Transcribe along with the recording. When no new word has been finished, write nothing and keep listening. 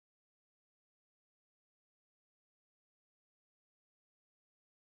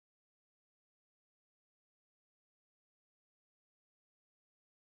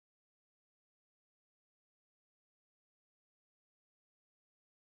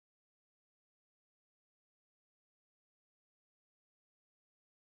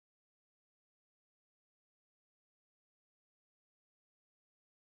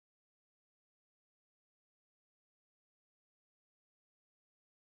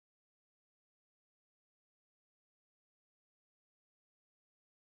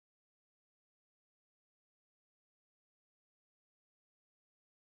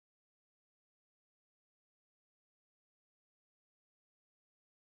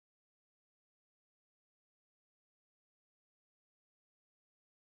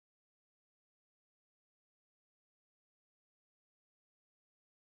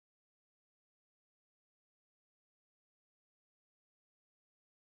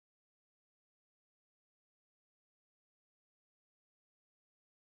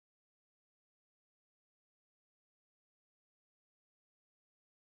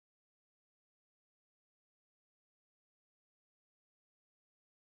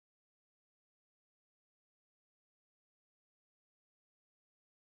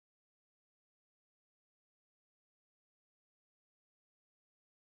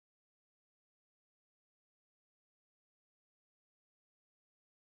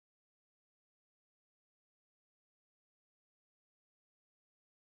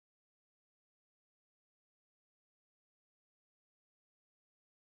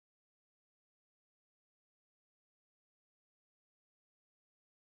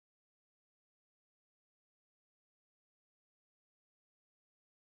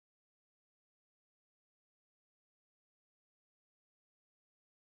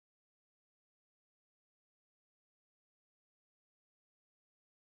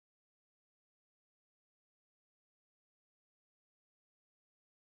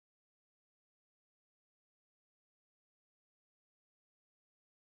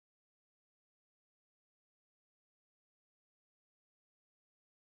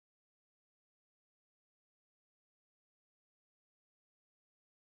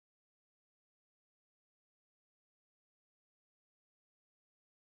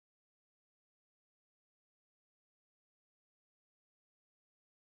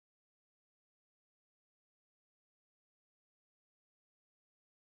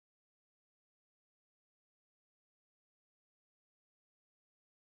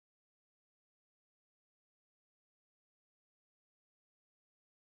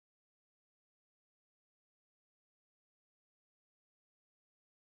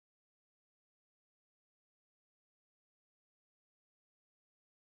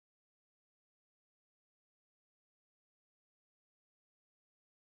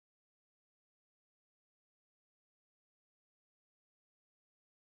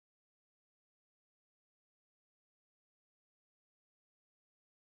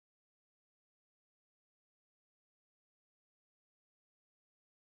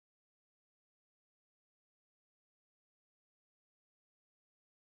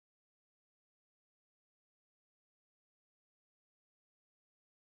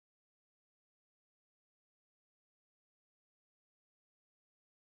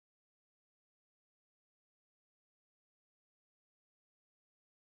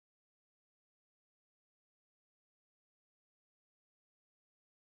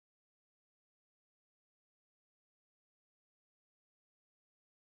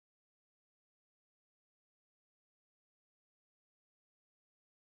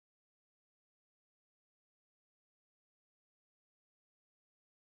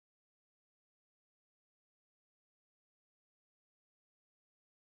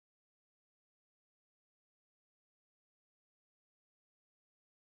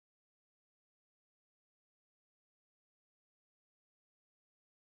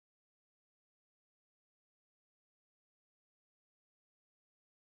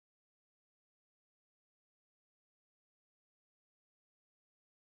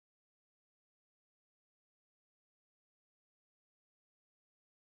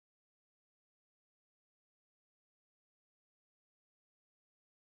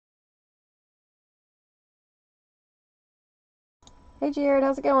Hey Jared,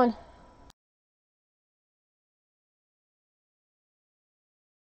 how's it going?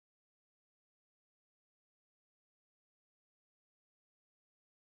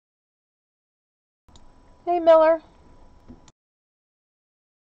 Hey Miller.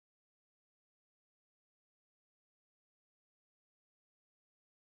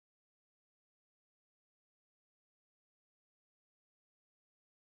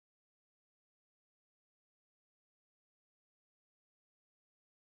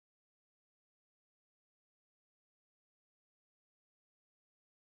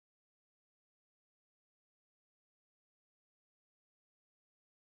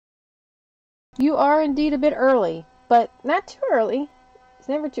 You are indeed a bit early, but not too early. It's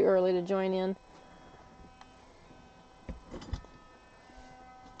never too early to join in.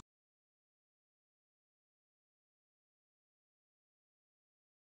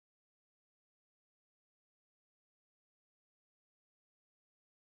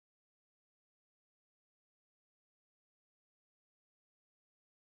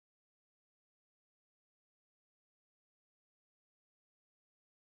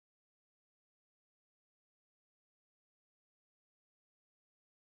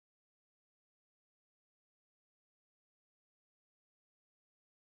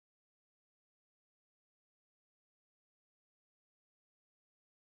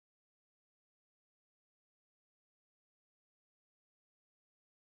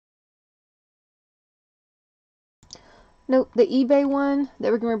 Nope, the eBay one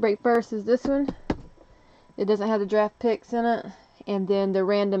that we're going to break first is this one. It doesn't have the draft picks in it. And then the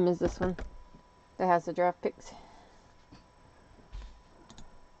random is this one that has the draft picks.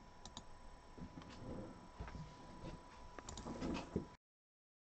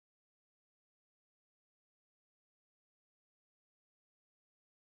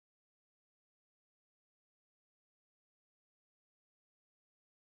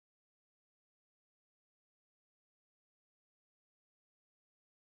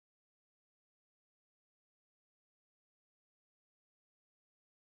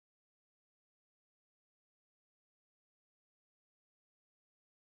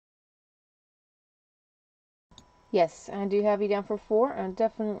 Yes, I do have you down for 4. I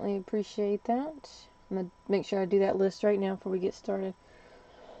definitely appreciate that. I'm going to make sure I do that list right now before we get started.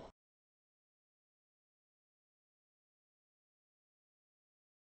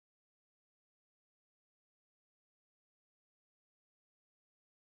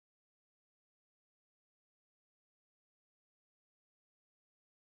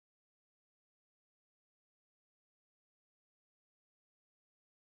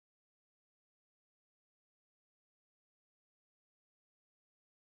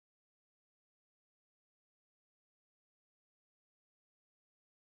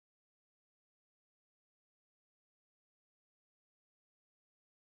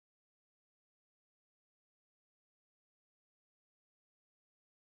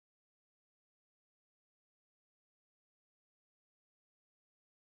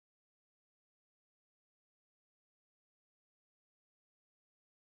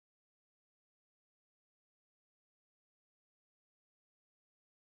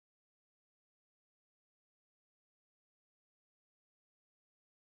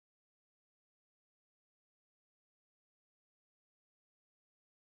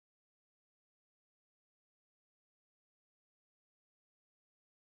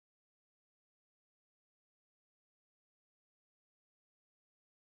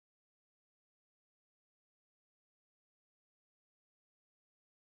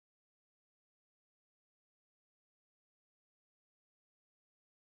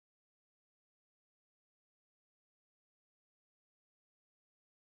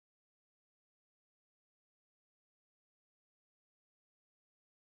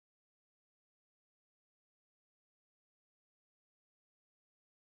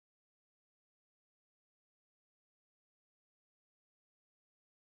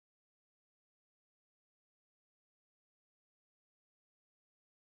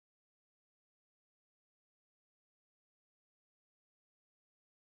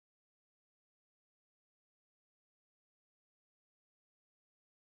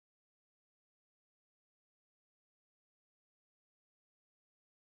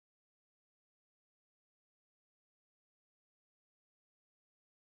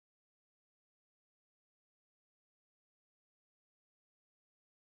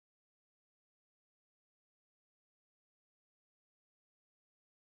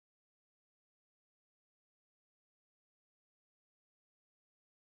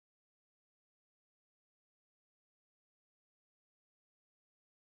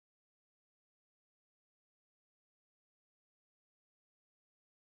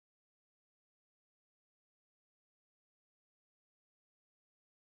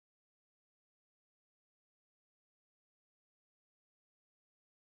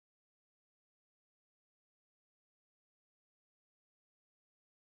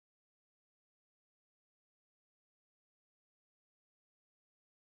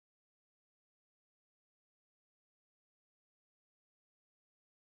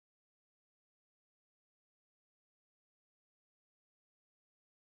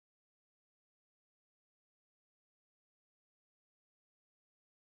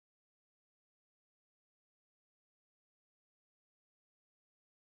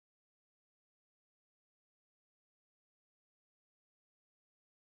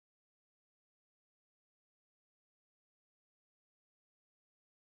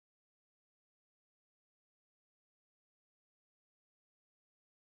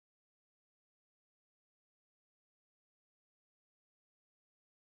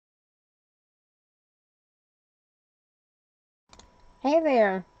 Hey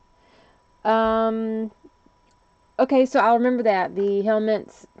there. Um, okay, so I'll remember that. The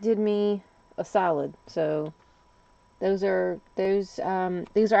helmets did me a solid. So these are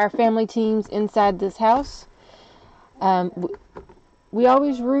our family teams inside this house. We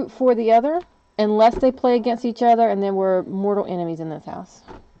always root for the other unless they play against each other, and then we're mortal enemies in this house.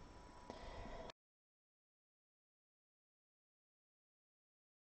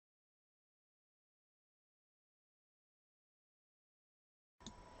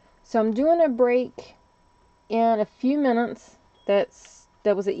 So I'm doing a break in a few minutes. That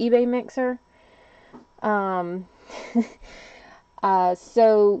was an eBay mixer. Um,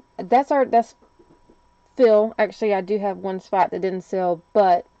 so that's Phil. Actually, I do have one spot that didn't sell,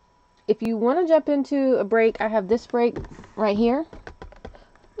 but if you want to jump into a break, I have this break right here.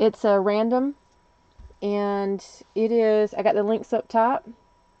 It's a random, and it is. I got the links up top.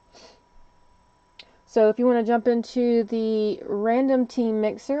 So if you want to jump into the random team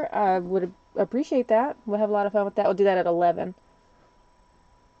mixer, I would appreciate that. We'll have a lot of fun with that. We'll do that at 11.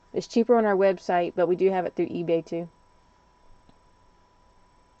 It's cheaper on our website, but we do have it through eBay too.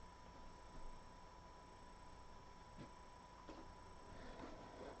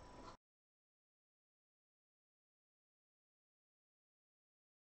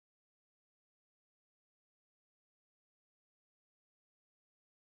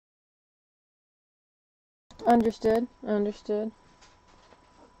 Understood. Understood.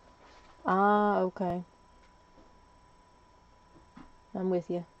 Ah, okay. I'm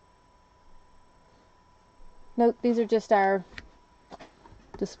with you. Nope, these are just our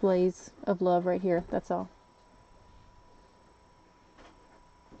displays of love right here. That's all.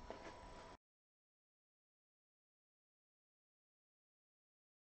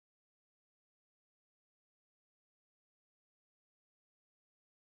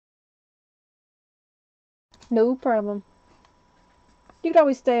 No problem. You could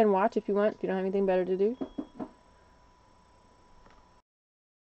always stay and watch if you want, if you don't have anything better to do.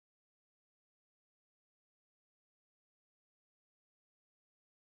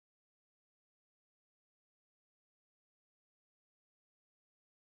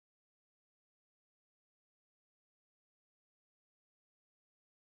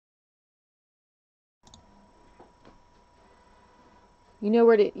 You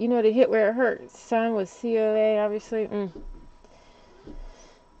know to hit where it hurts. Sign with COA, obviously.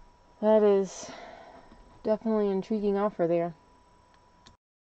 That is definitely an intriguing offer there.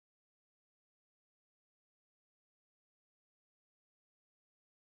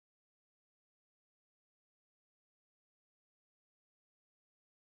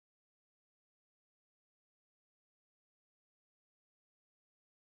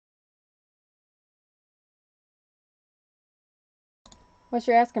 What's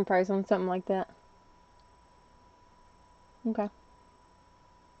your asking price on something like that? Okay.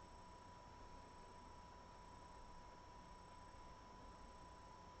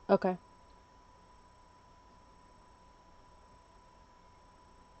 Okay.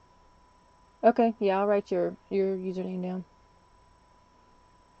 Okay. Yeah, I'll write your username down.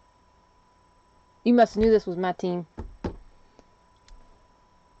 You must have knew this was my team.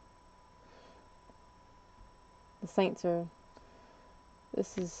 The Saints are.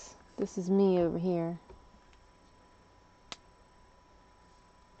 This is me over here.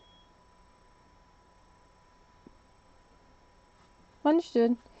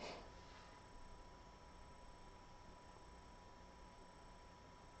 Understood.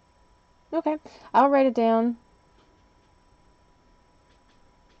 Okay. I'll write it down.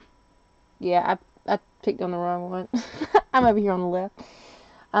 Yeah, I picked on the wrong one. I'm over here on the left.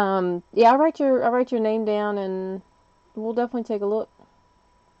 Yeah, I'll write your name down and we'll definitely take a look.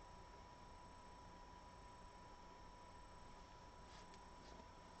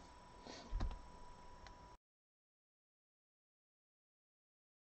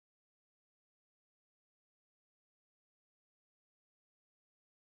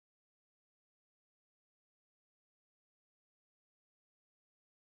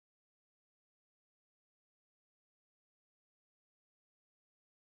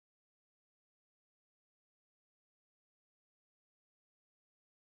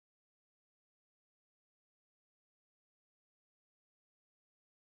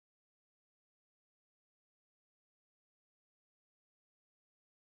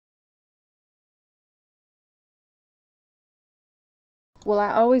 Well,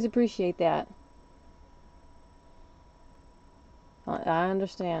 I always appreciate that. I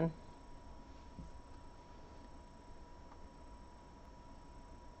understand.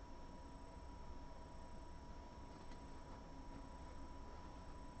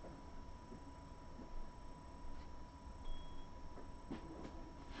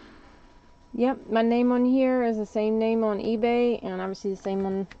 Yep, my name on here is the same name on eBay, and obviously the same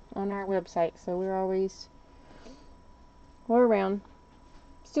on our website. So we're around.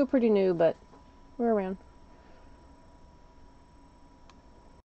 Still pretty new, but we're around.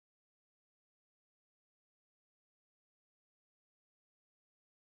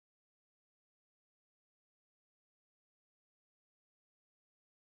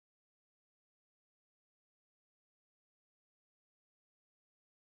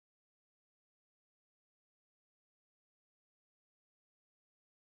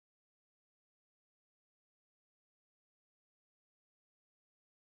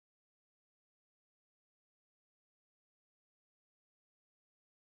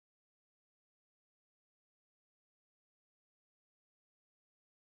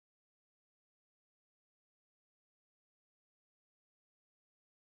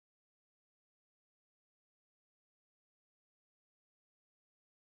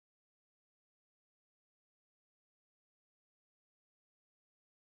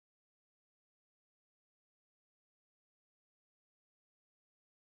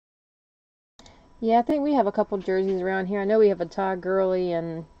 Yeah, I think we have a couple jerseys around here. I know we have a Todd Gurley,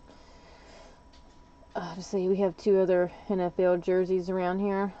 and obviously we have 2 other NFL jerseys around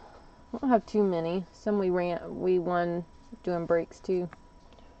here. I don't have too many. Some we won doing breaks too.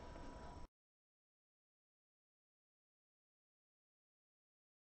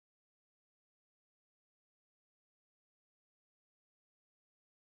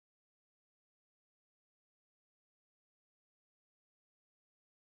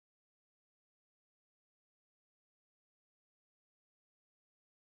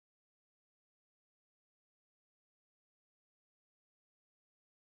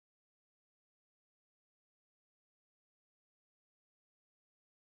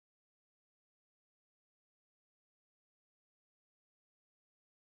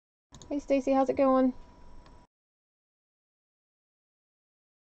 Hey Stacy, how's it going?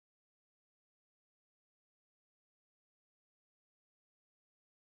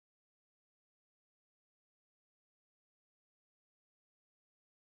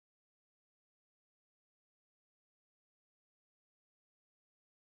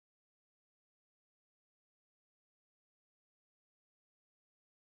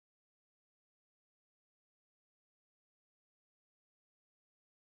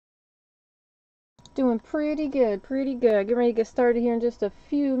 Doing pretty good, pretty good. Getting ready to get started here in just a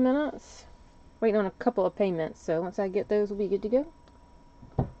few minutes. Waiting on a couple of payments, so once I get those, we'll be good to go.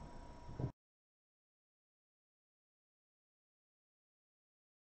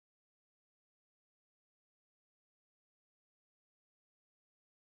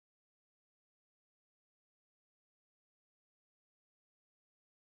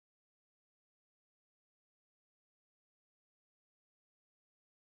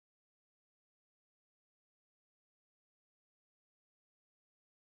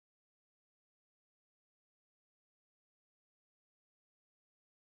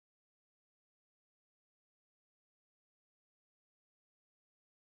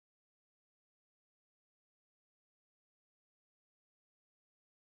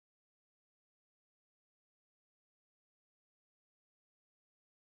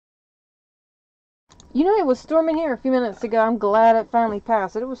 You know, it was storming here a few minutes ago. I'm glad it finally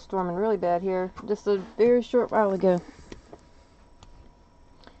passed. It was storming really bad here just a very short while ago.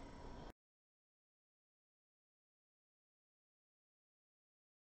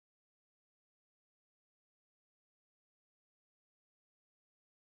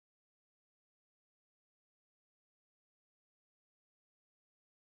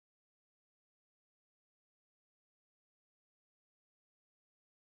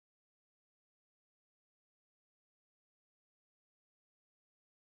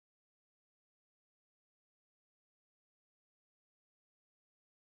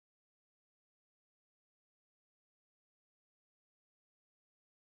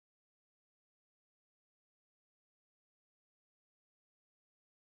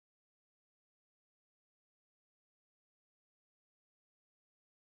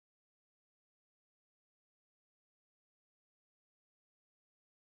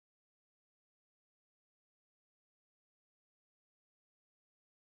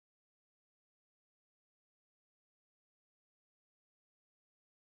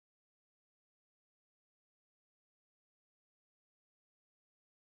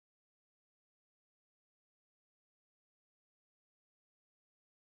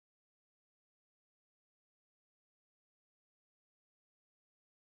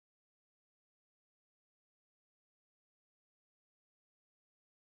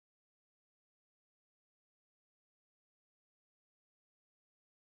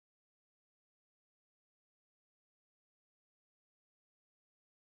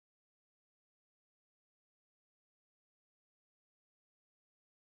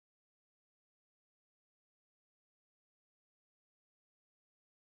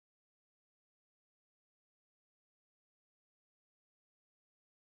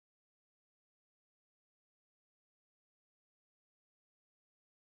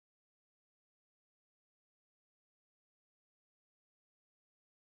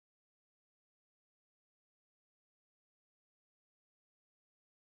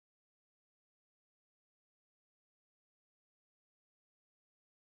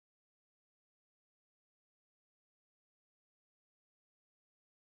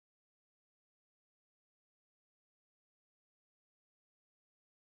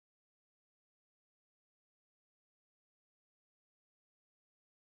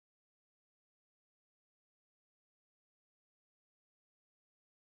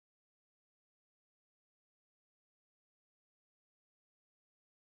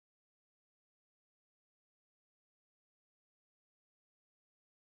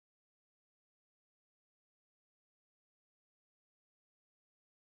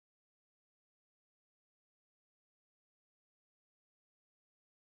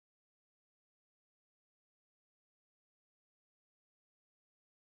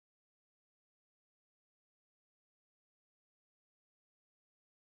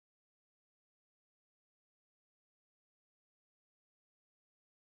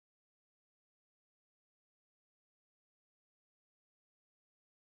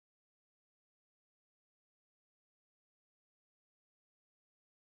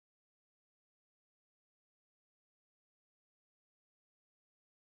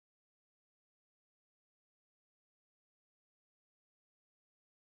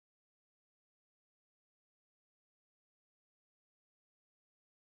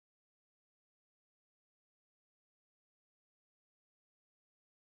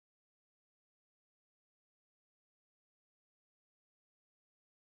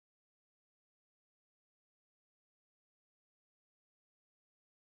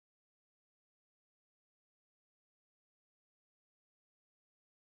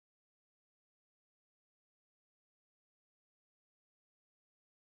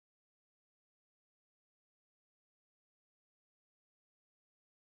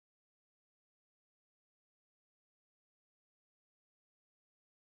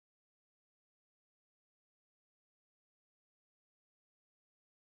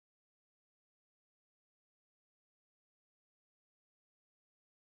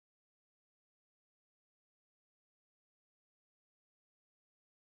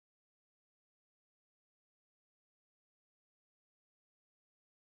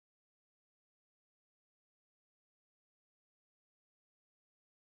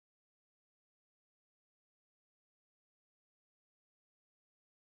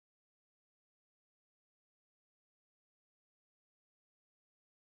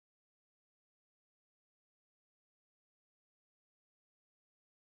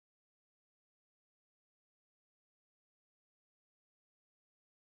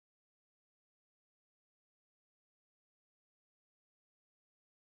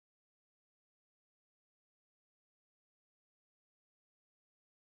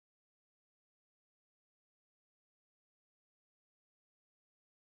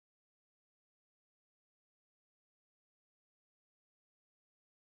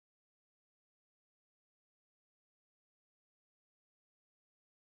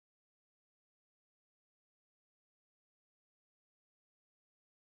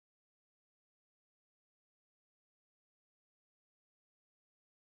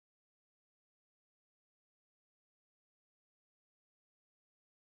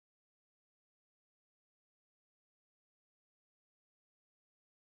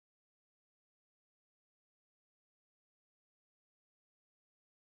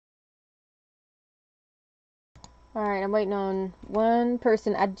 Alright, I'm waiting on one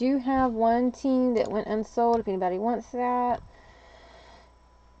person. I do have one team that went unsold if anybody wants that.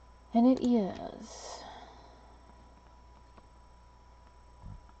 And it is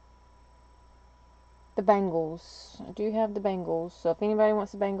the Bengals. I do have the Bengals. So if anybody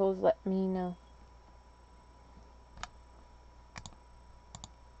wants the Bengals, let me know.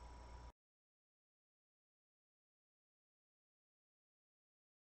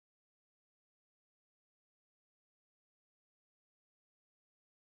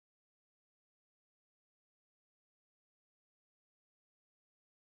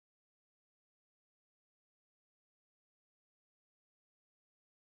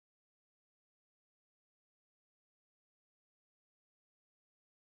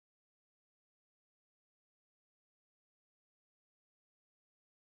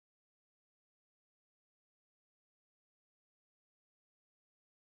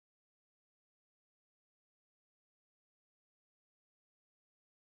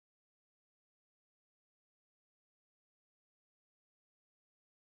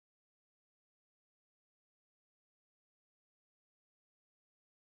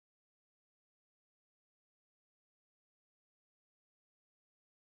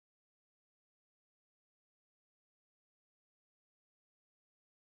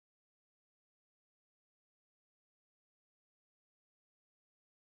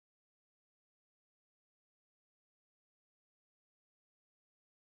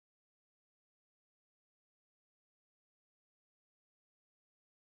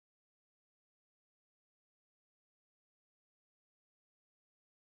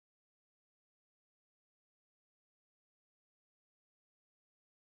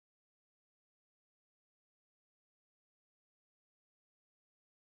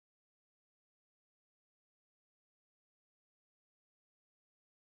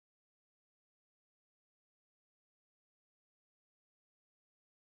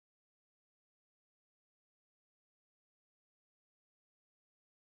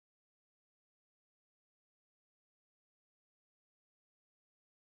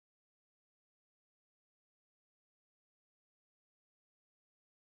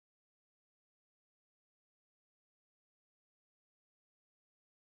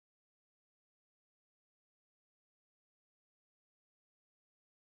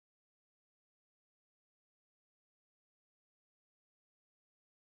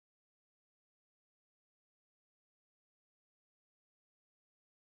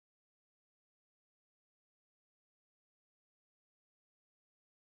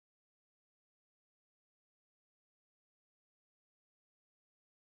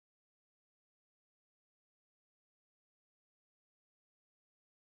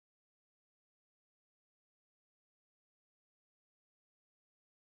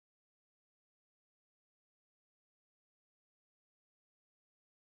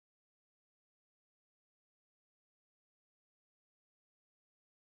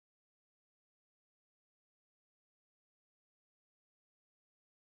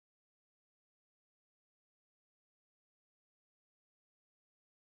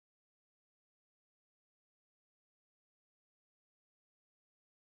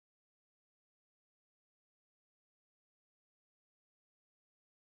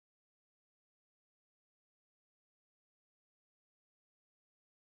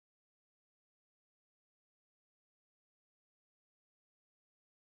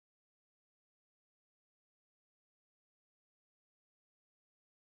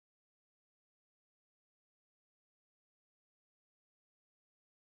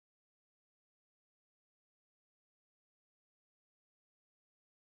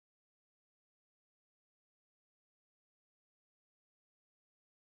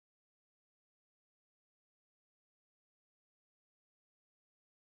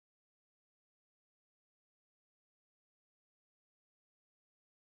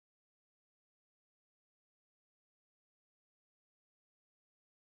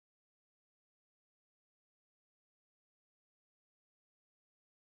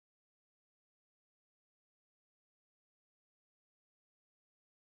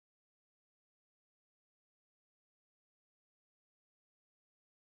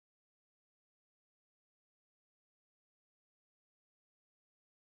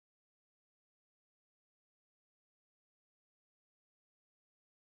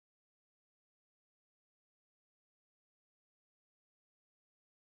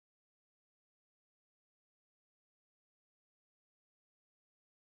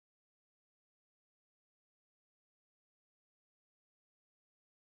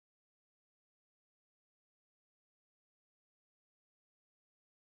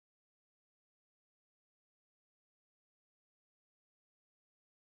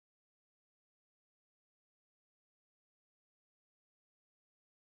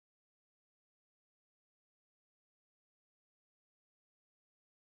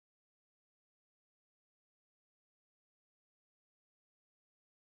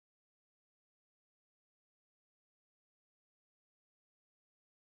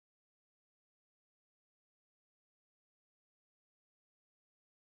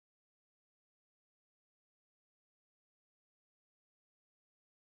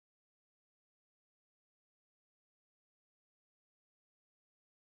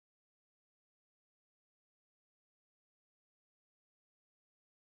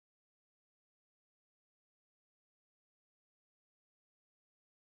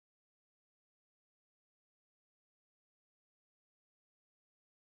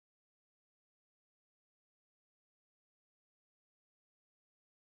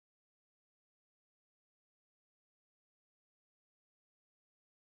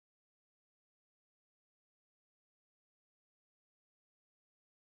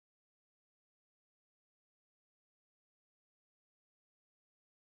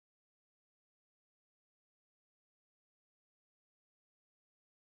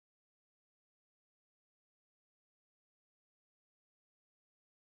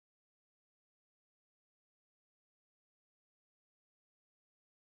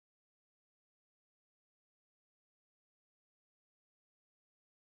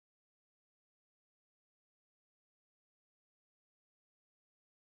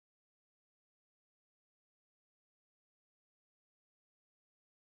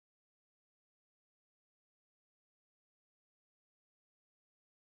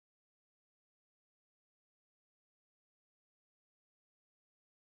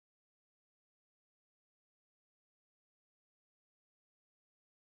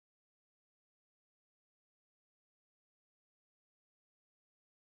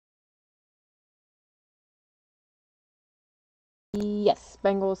 Yes,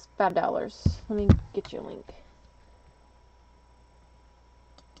 Bengals, $5. Let me get you a link.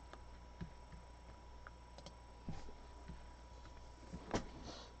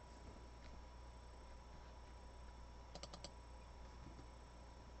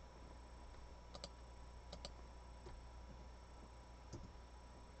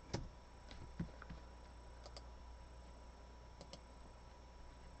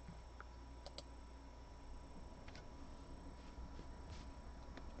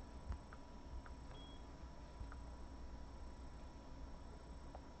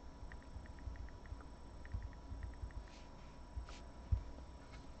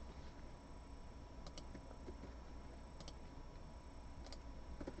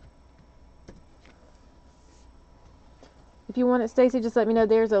 If you want it, Stacy, just let me know.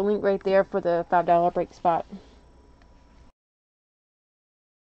 There's a link right there for the $5 break spot.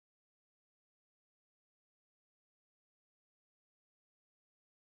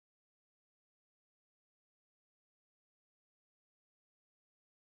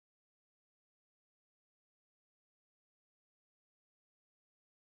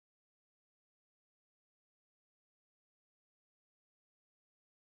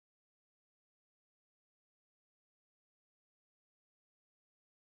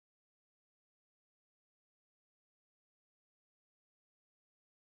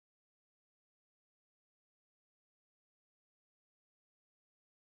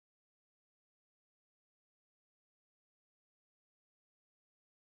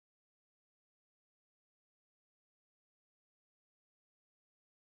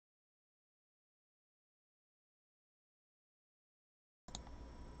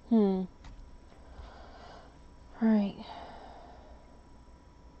 Alright.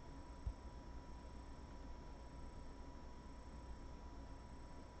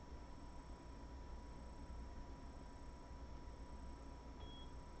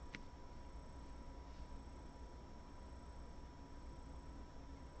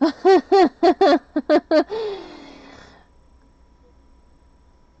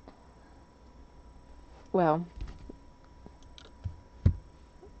 Well,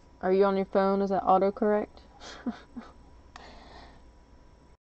 are you on your phone? Is that autocorrect?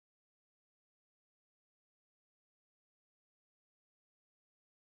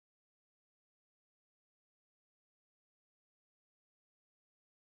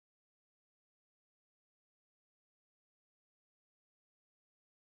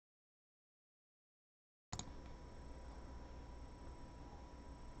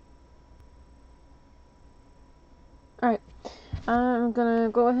 Alright. I'm gonna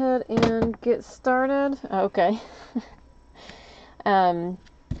go ahead and get started. Okay.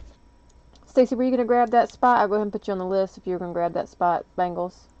 Stacy, were you gonna grab that spot? I'll go ahead and put you on the list if you were gonna grab that spot,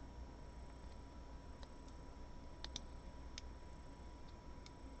 Bengals.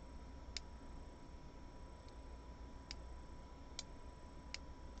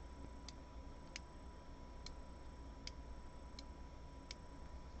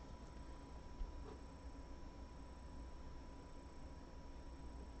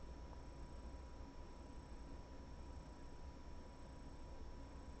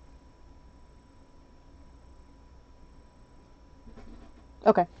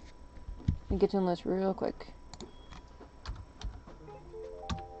 Okay. Let me get you on the list real quick.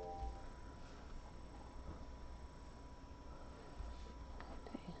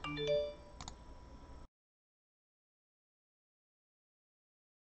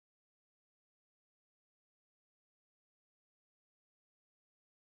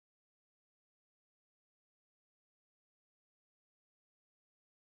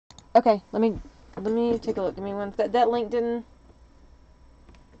 Okay, let me take a look. Give me one. That link didn't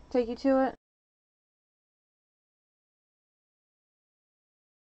take you to it?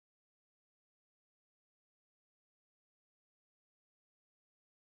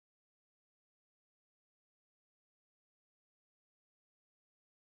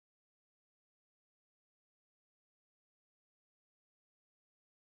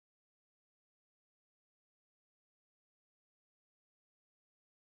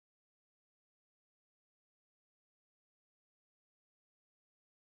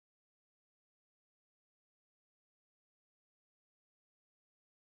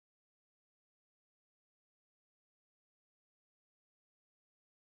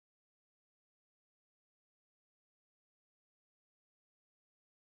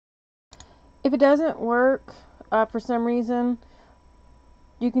 If it doesn't work for some reason,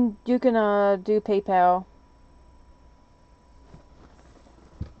 you can do PayPal.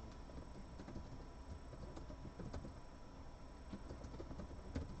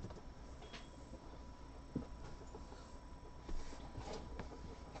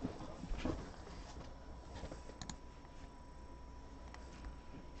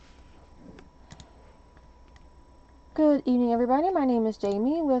 Good evening, everybody. My name is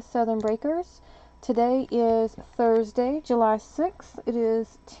Jamie with Southern Breakers. Today is Thursday, July 6th. It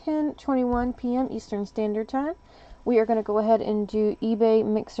is 10:21 p.m. Eastern Standard Time. We are going to go ahead and do eBay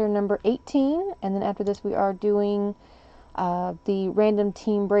mixer number 18, and then after this we are doing the random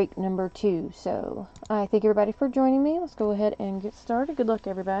team break number 2. So I thank everybody for joining me. Let's go ahead and get started. Good luck,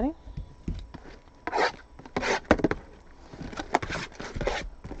 everybody.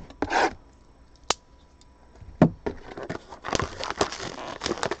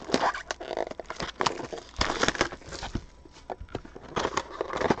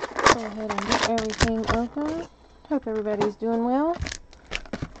 Go ahead and get everything open. Hope everybody's doing well.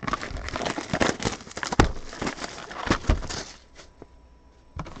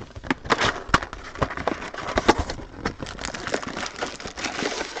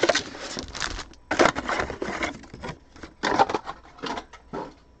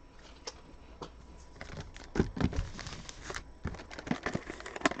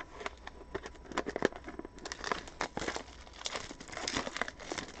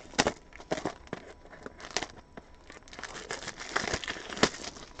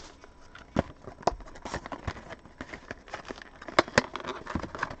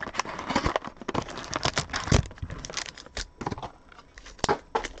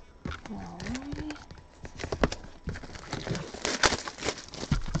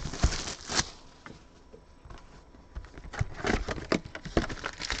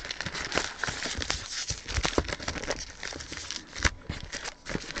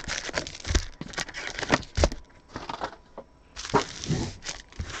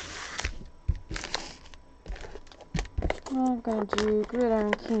 I'm going to do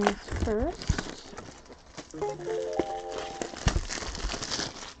Gridiron Kings first.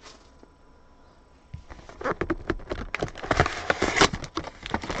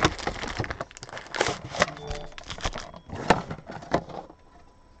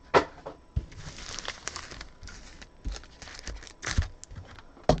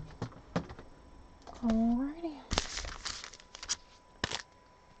 Alrighty.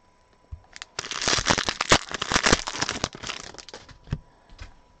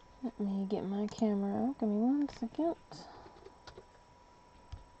 Let me get my camera out. Give me 1 second.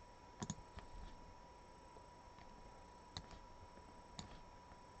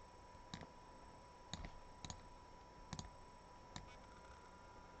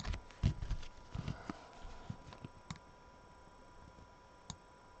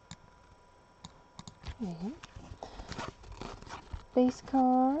 Okay. Base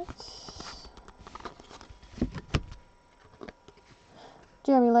cards.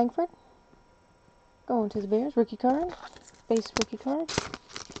 Jeremy Langford. Going to the Bears. Rookie card. Base rookie card.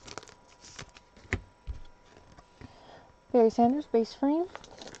 Barry Sanders. Base frame.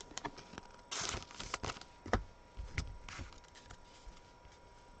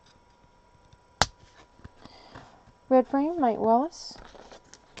 Red frame. Mike Wallace.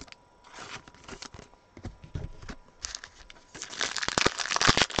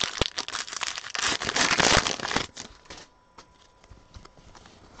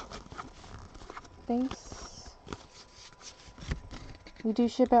 Base. We do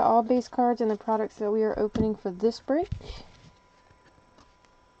ship out all base cards and the products that we are opening for this break.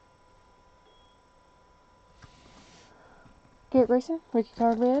 Garrett Grayson, rookie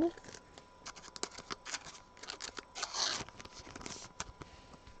card red.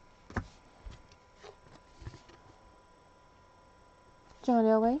 John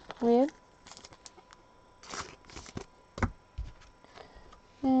Elway, red.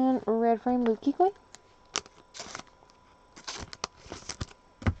 And red frame, Luke Kuechly.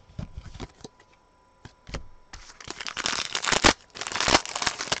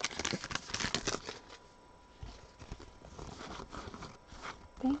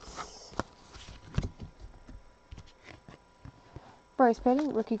 Base. Bryce Petty,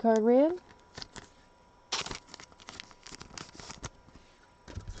 rookie card red.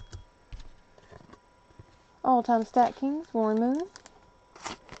 All-time Stat Kings, Warren Moon.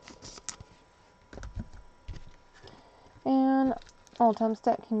 And all-time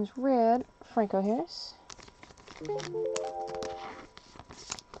Stat Kings red, Franco Harris.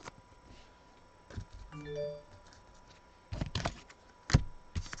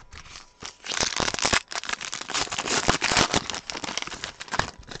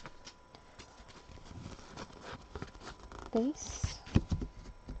 Base.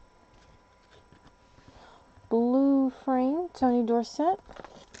 Blue frame, Tony Dorsett.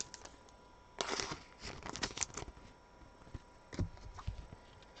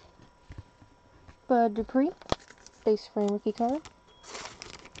 Bud Dupree, base frame rookie card.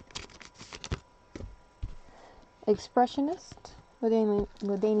 Expressionist,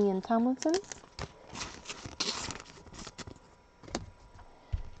 LaDainian Tomlinson.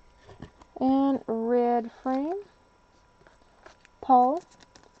 And red frame, Paul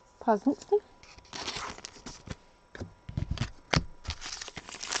Posnitsky.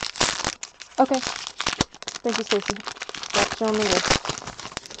 Okay. Thank you, Stacy. That's showing me this.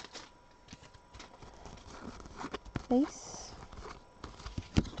 Base.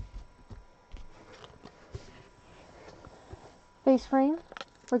 Base frame,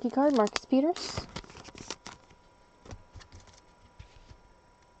 rookie card, Marcus Peters.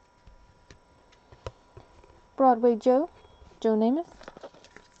 Broadway Joe, Joe Namath.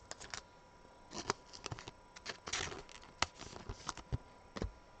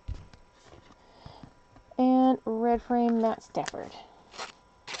 And red frame, Matt Stafford.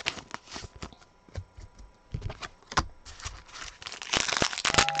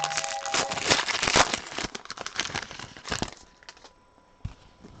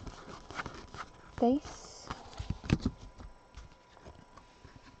 Base.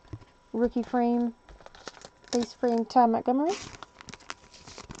 Rookie frame, base frame, Ty Montgomery.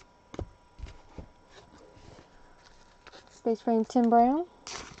 Base frame, Tim Brown.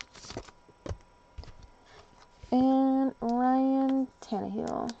 And Ryan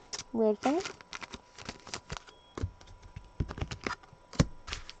Tannehill, red frame.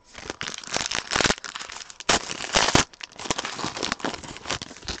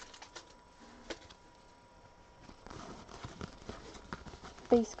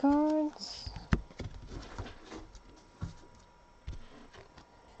 Base cards.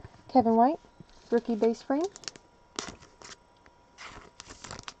 Kevin White, rookie base frame.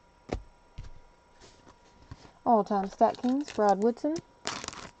 All-time Stat Kings, Rod Woodson.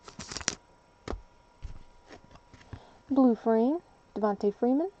 Blue frame, Devontae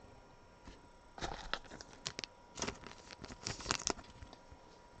Freeman.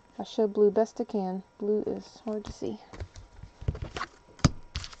 I show blue best I can. Blue is hard to see.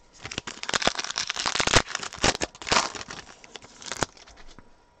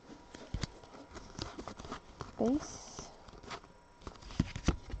 Base.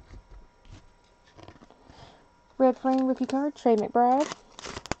 Red frame rookie card, Trey McBride.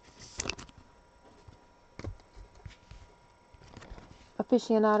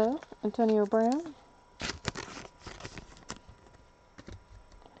 Aficionado, Antonio Brown.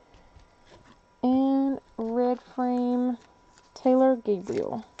 And red frame, Taylor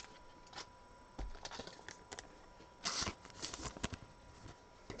Gabriel.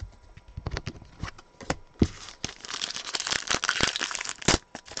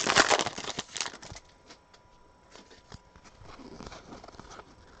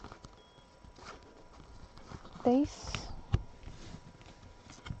 Base.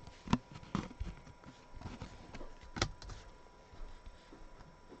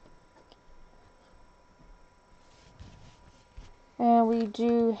 And we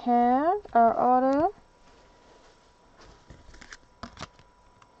do have our auto.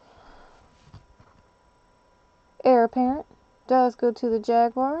 Heir apparent does go to the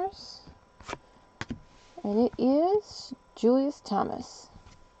Jaguars. And it is Julius Thomas.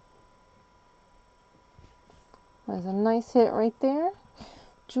 That's a nice hit right there.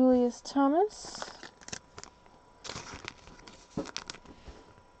 Julius Thomas.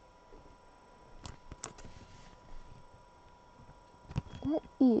 That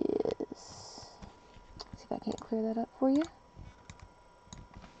is, let's see if I can't clear that up for you.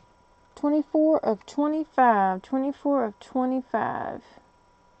 24 of 25. 24 of 25.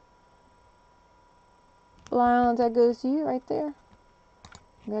 Lions, that goes to you right there.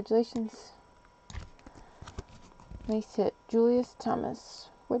 Congratulations. Nice hit. Julius Thomas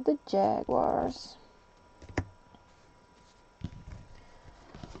with the Jaguars.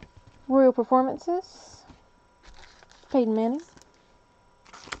 Royal Performances. Peyton Manning.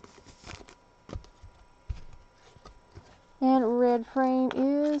 And red frame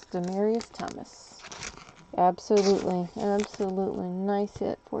is Demaryius Thomas. Absolutely, absolutely. Nice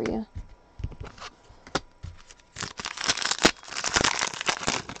hit for you.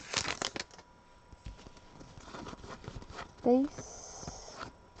 Base.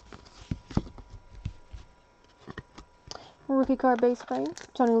 Rookie card base frame,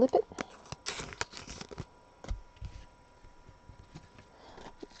 Tony Lippett.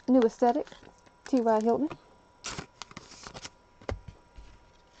 New Aesthetic, T.Y. Hilton.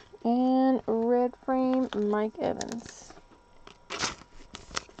 And red frame, Mike Evans.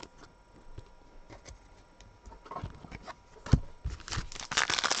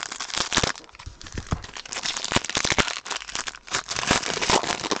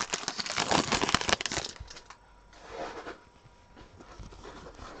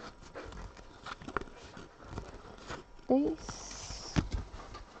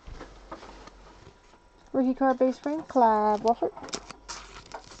 Rookie card base frame, Clive Walford.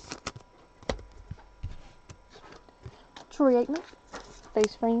 Troy Aikman,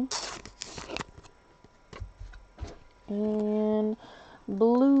 base frame. And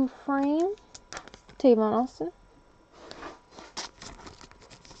blue frame, Tavon Austin.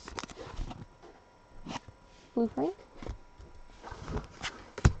 Blue frame.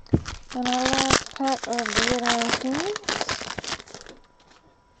 And our last pack of Gridiron Kings.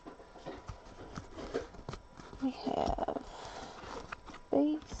 We have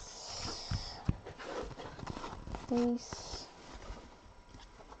base,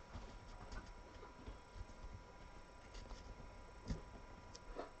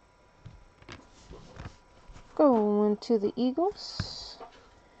 going to the Eagles,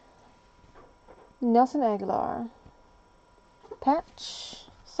 Nelson Aguilar, patch,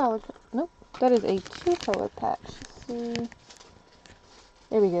 solid, nope, that is a 2-color patch. Let's see,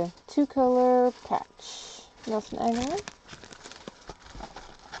 there we go, 2-color patch, Nelson Aguilar.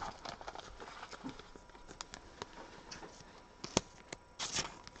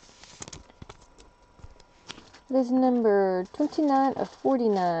 It is number 29 of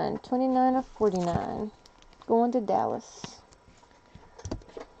 49, 29 of 49, going to Dallas.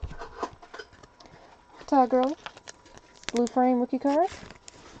 Ty Gurley, blue frame rookie card.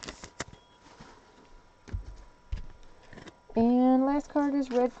 And last card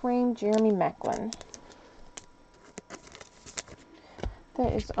is red frame Jeremy Maclin.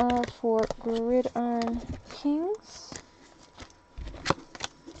 That is all for Gridiron Kings.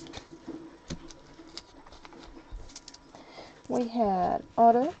 We had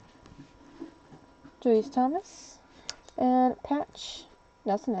auto, Julius Thomas, and patch,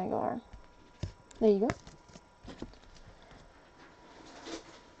 Nelson Aguilar. There you go.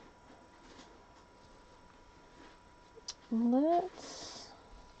 Let's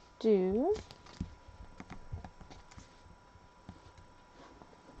do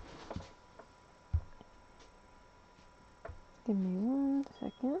give me 1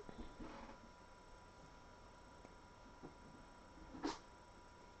 second.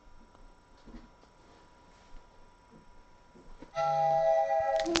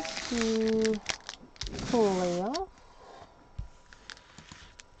 Let's do playoff.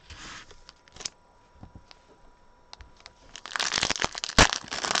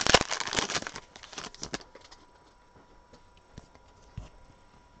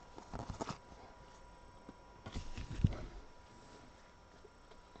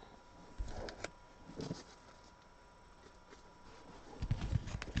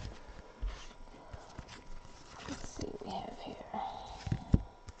 Let's see what we have here.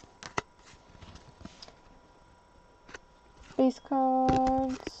 Base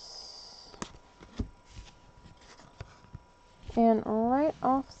cards. And right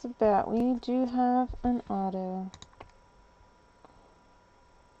off the bat, we do have an auto.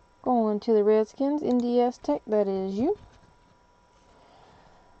 Going to the Redskins, Indy Aztec, that is you.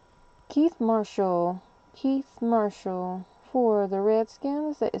 Keith Marshall for the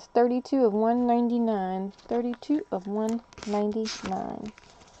Redskins, that is 32 of 199. 32 of 199.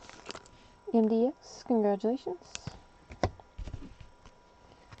 MDS, congratulations.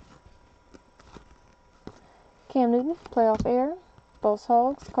 Cam Newton, playoff air. Boss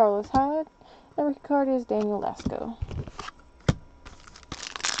Hogs, Carlos Hyde. And rookie card is Daniel Lasco.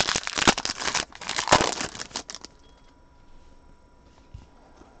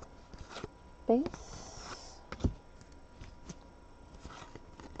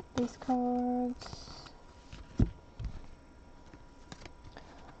 Base cards.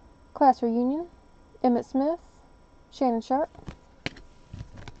 Class reunion. Emmitt Smith, Shannon Sharp.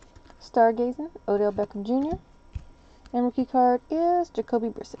 Stargazing, Odell Beckham Jr. And rookie card is Jacoby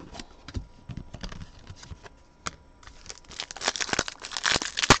Brissett.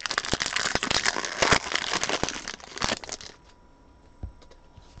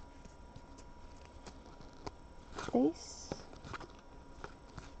 Base.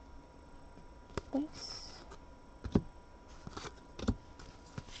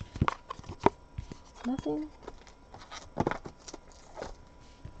 Nothing.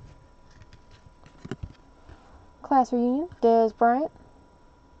 Class reunion, Dez Bryant,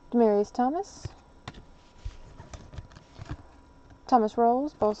 Demaryius Thomas, Thomas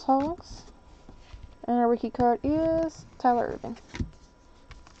Rolls, Boss Hogs, and our rookie card is Tyler Irvin.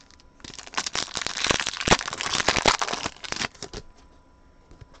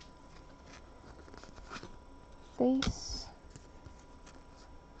 Base.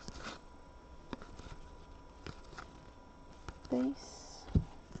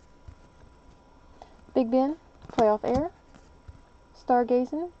 Big Ben, playoff air.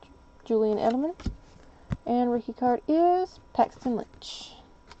 Stargazing, Julian Edelman. And rookie card is Paxton Lynch.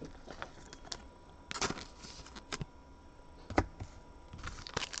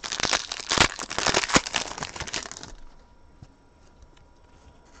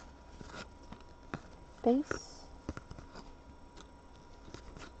 Base.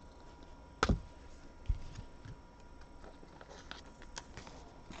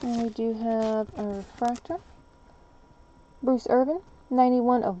 And we do have a refractor. Bruce Irvin,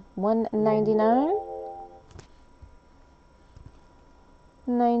 91 of 199.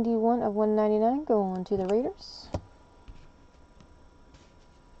 91 of 199 going to the Raiders.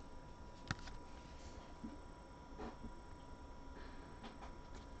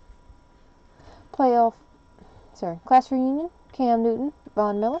 Class reunion, Cam Newton,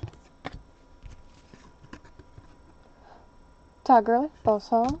 Von Miller. Todd Gurley, Boss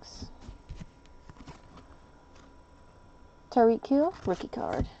Hogs. Tyreek Hill, rookie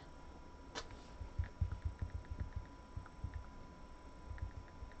card.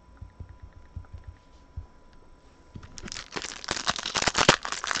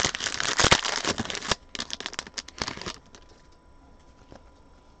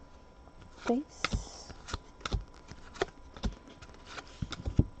 Base.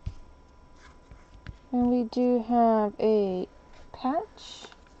 And we do have a patch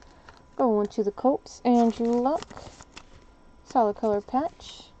going to the Colts, Andrew Luck. Solid color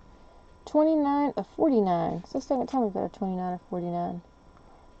patch. 29 of 49. So second time we've got a 29 of 49.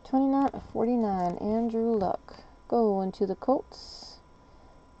 29 of 49. Andrew Luck. Going to the Colts.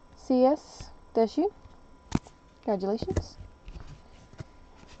 CS, that's you. Congratulations.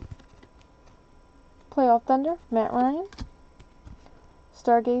 Playoff Thunder, Matt Ryan.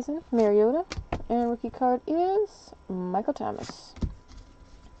 Stargazing, Mariota. And rookie card is Michael Thomas.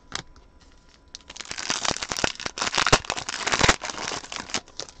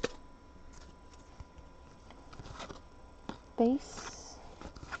 Base.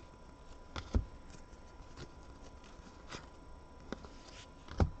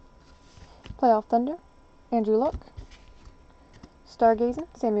 Playoff Thunder, Andrew Luck. Stargazing,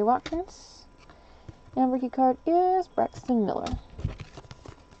 Sammy Watkins. And rookie card is Braxton Miller.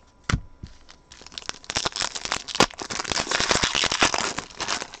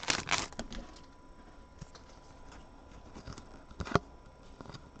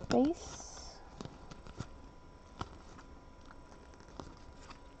 Base.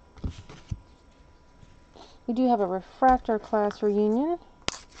 We do have a refractor class reunion.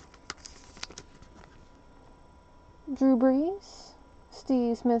 Drew Brees,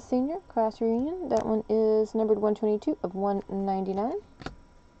 Steve Smith Sr. class reunion. That one is numbered 122 of 199.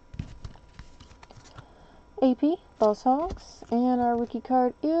 AP, Boss Hogs. And our rookie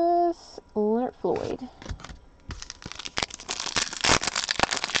card is Leonard Floyd.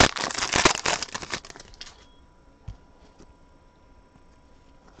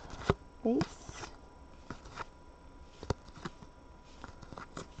 Base.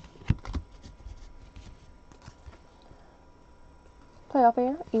 Playoff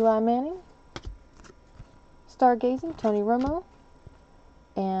Air, Eli Manning. Stargazing, Tony Romo.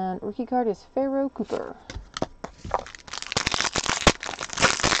 And rookie card is Pharaoh Cooper.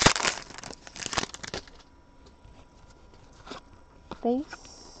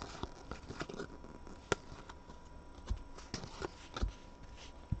 Base.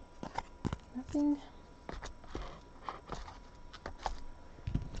 Nothing.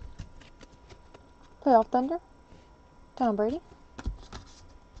 Playoff Thunder, Tom Brady.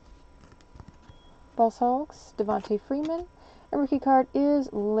 Boss Hogs, Devontae Freeman. And rookie card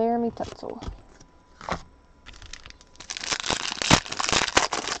is Laramie Tunsil.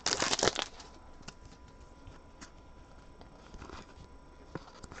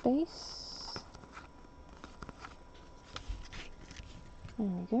 Base. There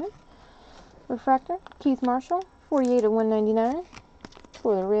we go. Refractor, Keith Marshall, 48 of 199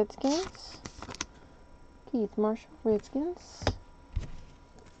 for the Redskins. Keith Marshall, Redskins.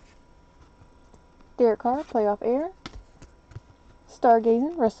 Derek Carr, Playoff Air.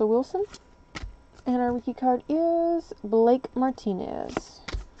 Stargazing, Russell Wilson. And our rookie card is Blake Martinez.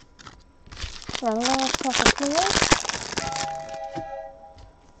 Our last couple players.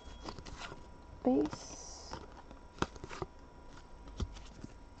 Base.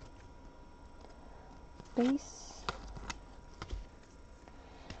 Base.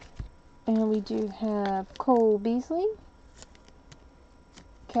 And we do have Cole Beasley.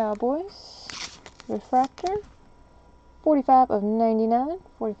 Cowboys. Refractor. 45 of 99.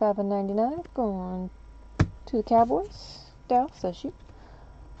 45 of 99. Going to the Cowboys. Dallas, that's you.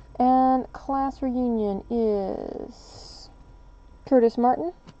 And class reunion is Curtis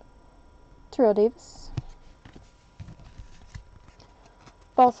Martin. Terrell Davis.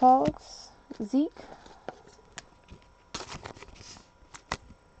 False Hogs, Zeke.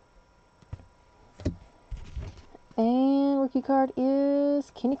 And rookie card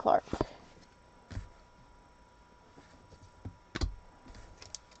is Kenny Clark.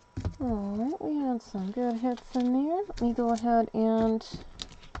 Alright, we had some good hits in there. Let me go ahead and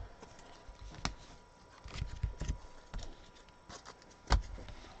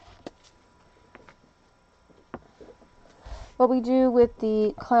what we do with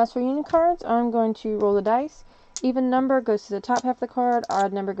the class reunion cards, I'm going to roll the dice. Even number goes to the top half of the card,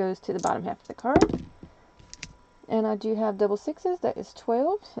 odd number goes to the bottom half of the card. And I do have double sixes, that is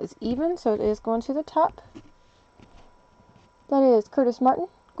 12, it's even, so it is going to the top. That is Curtis Martin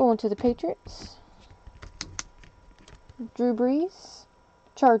going to the Patriots. Drew Brees,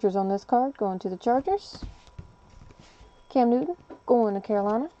 Chargers on this card, going to the Chargers. Cam Newton going to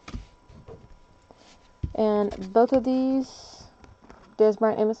Carolina. And both of these, Dez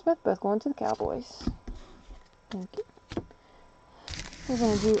Bryant and Emmitt Smith, both going to the Cowboys. Thank you. We're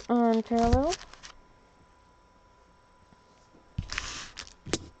going to do unparalleled.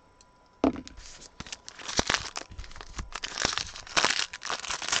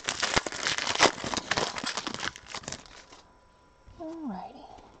 Alrighty.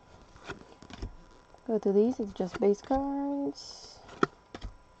 Go through these, it's just base cards.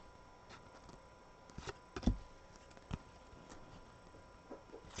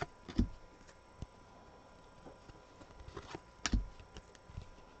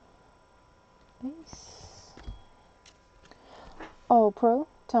 Base. All Pro,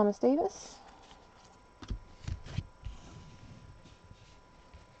 Thomas Davis.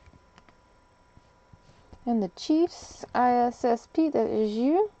 And the Chiefs, ISSP, that is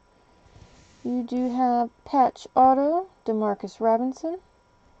you. You do have patch auto, Demarcus Robinson.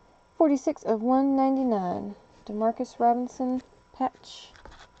 46 of 199. Demarcus Robinson, patch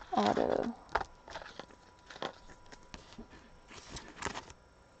auto.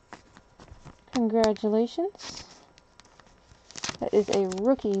 Congratulations. That is a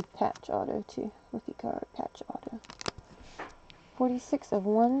rookie patch auto too. Rookie card patch auto. 46 of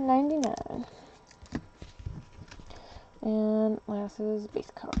 199. And last is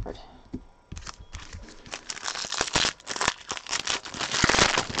base card.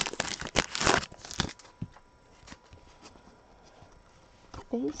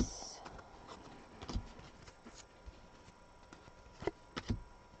 Base.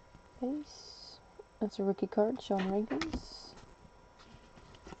 Base. That's a rookie card, Sean Rankins.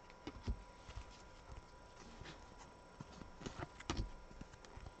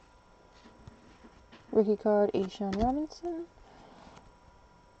 Rookie card, A'Shawn Robinson.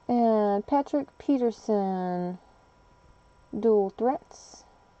 And Patrick Peterson, dual threats.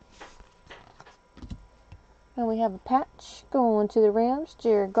 And we have a patch going to the Rams,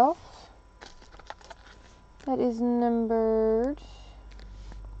 Jared Goff. That is numbered.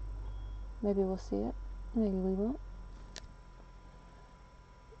 Maybe we'll see it. Maybe we won't.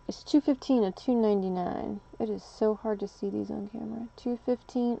 It's 215 of 299. It is so hard to see these on camera.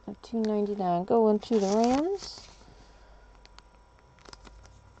 215 of 299. Going to the Rams.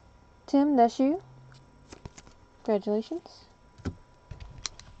 Tim, that's you. Congratulations.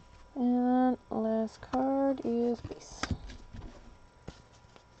 And last card is base.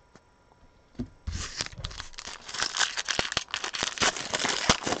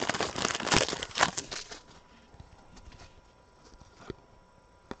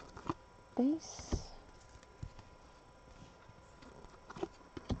 Base.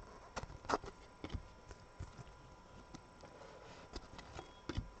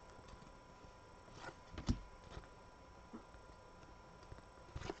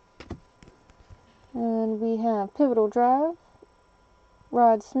 And we have Pivotal Drive,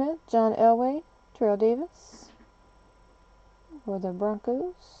 Rod Smith, John Elway, Terrell Davis for the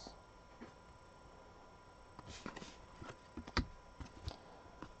Broncos.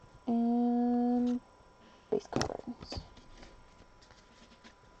 And base cards.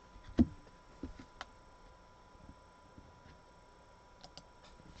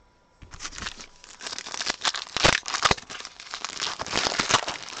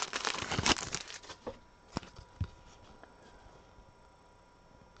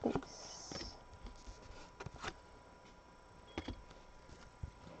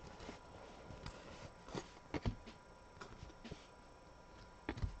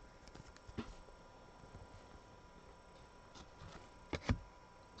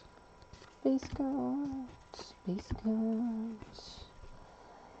 Base cards, base cards.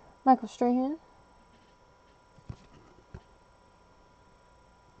 Michael Strahan.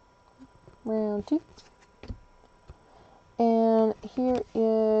 Round 2. And here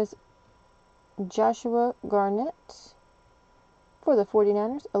is Joshua Garnett for the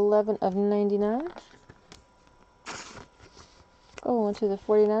 49ers, 11 of 99. Go on to the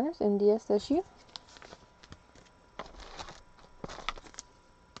 49ers, MDSSU.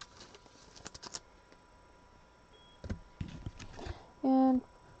 And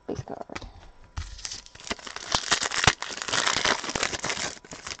base card.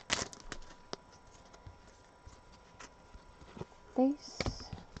 Base.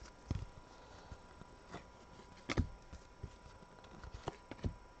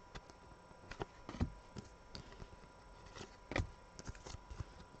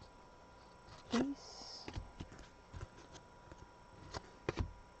 Base.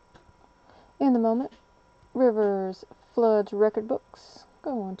 In the moment, Rivers Floods record books.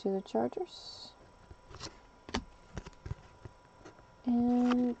 Go on to the Chargers.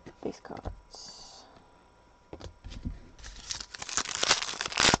 And base cards.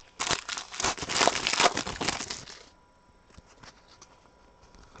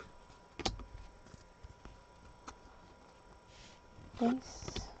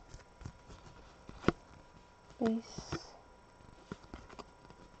 Base. Base.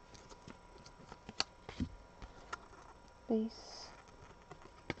 Base.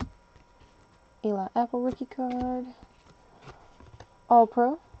 Eli Apple rookie card. All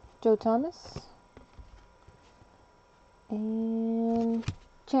Pro, Joe Thomas. And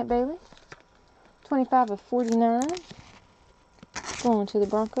Champ Bailey, 25 of 49. Going to the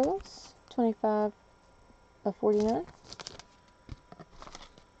Broncos, 25 of 49.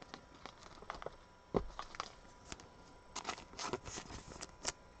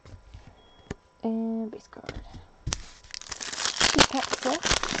 And base card. Pack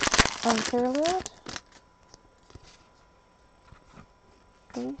set, unparalleled.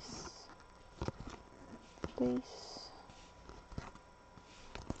 Base. Base.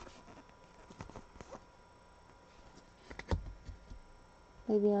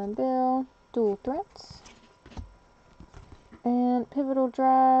 Le'Veon Bell, dual threats. And Pivotal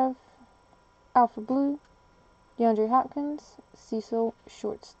Drive, Alpha Blue, DeAndre Hopkins, Cecil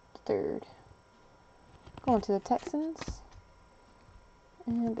Shorts III. Going to the Texans.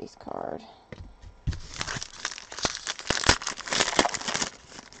 And base card.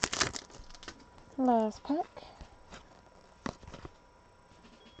 Last pack.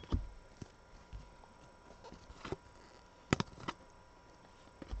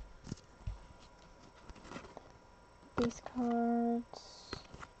 Base cards.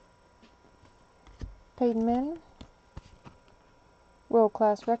 Peyton Manning. World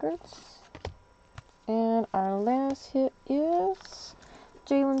Class Records. And our last hit is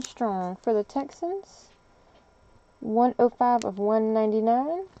Jaelen Strong for the Texans. 105 of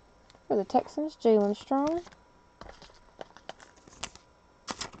 199 for the Texans, Jaelen Strong.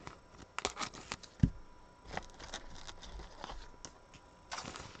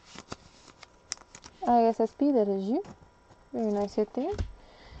 ISSP, that is you. Very nice hit there.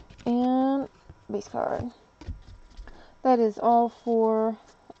 And base card. That is all for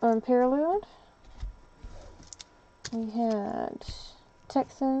Unparalleled. We had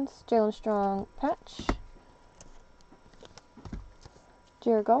Texans, Jaelen Strong patch.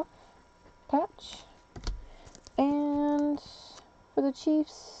 Jared Goff patch. And for the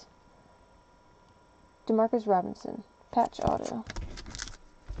Chiefs, DeMarcus Robinson patch auto.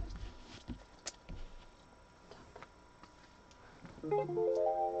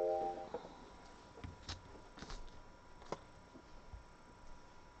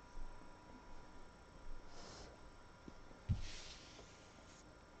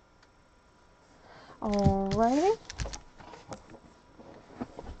 Alrighty.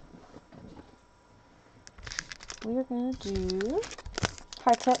 We are going to do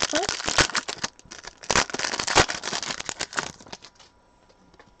high tech first.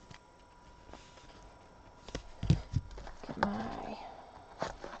 Get my...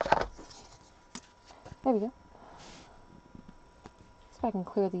 There we go. See if I can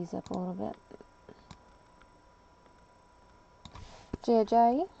clear these up a little bit.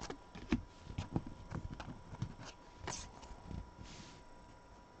 Jay.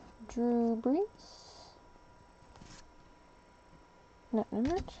 Drew Brees. Not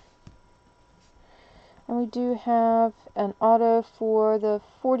numbered. And we do have an auto for the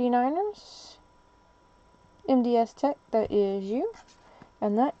 49ers. MDS Tech, that is you.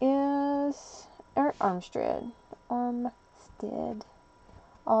 And that is Eric Armstead. Armstead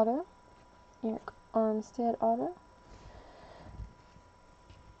auto. Eric Armstead auto.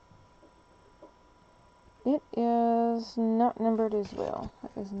 It is not numbered as well.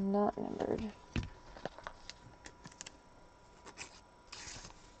 It is not numbered.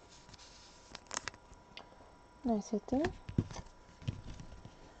 Nice hit there.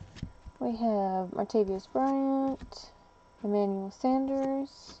 We have Martavius Bryant, Emmanuel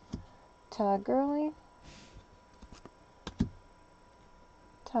Sanders, Todd Gurley,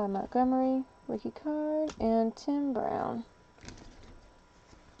 Ty Montgomery, rookie card, and Tim Brown.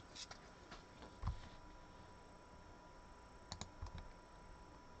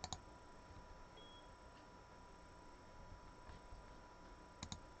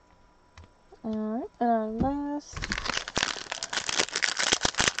 Alright, and our last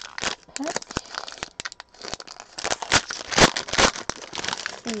pack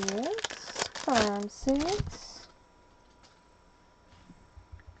is Farm 6.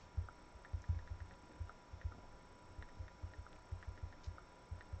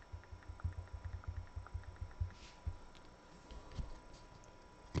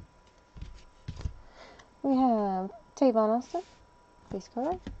 We have Tavon Austin, base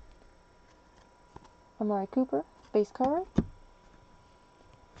card. Amari Cooper, base card.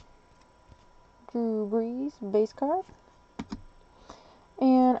 Drew Brees, base card.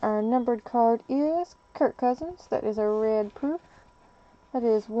 And our numbered card is Kirk Cousins. That is a red proof. That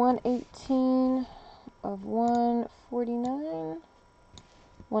is 118 of 149.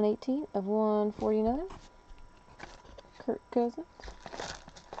 118 of 149. Kirk Cousins.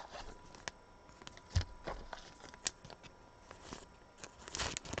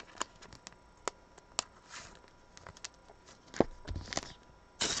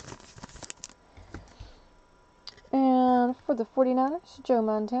 And for the 49ers, Joe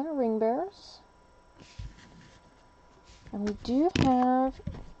Montana, ring bearers. And we do have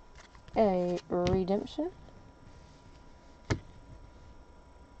a redemption.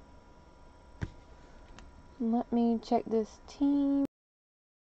 Let me check this team.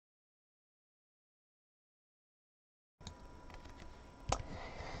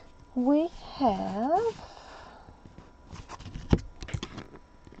 We have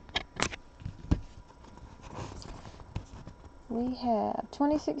We have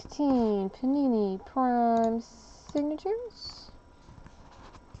 2016 Panini Prime Signatures.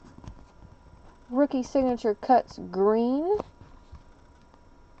 Rookie Signature Cuts Green.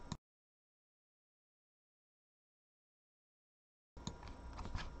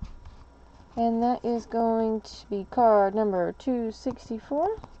 And that is going to be card number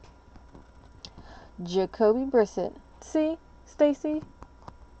 264. Jacoby Brissett. See, Stacy?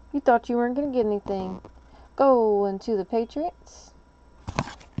 You thought you weren't going to get anything. Going to the Patriots.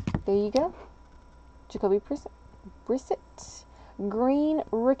 There you go. Jacoby Brissett. Green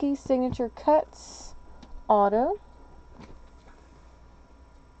Rookie Signature Cuts. Auto.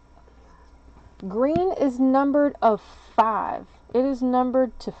 Green is numbered of 5. It is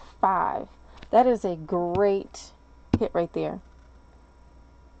numbered to 5. That is a great hit right there.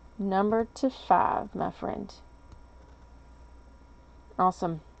 Numbered to 5, my friend.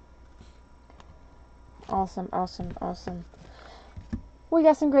 Awesome. Awesome, awesome, awesome. We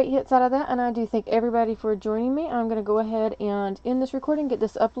got some great hits out of that, and I do thank everybody for joining me. I'm going to go ahead and end this recording, get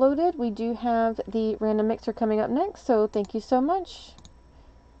this uploaded. We do have the random mixer coming up next, so thank you so much.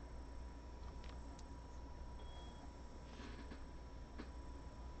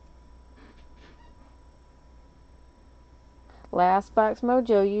 Last Box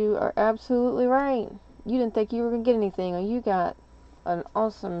Mojo, you are absolutely right. You didn't think you were going to get anything, or you got an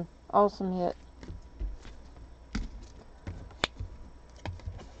awesome, awesome hit.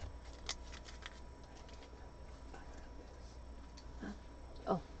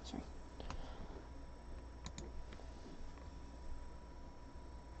 Oh, sorry.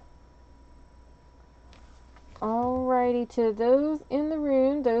 Alrighty, to those in the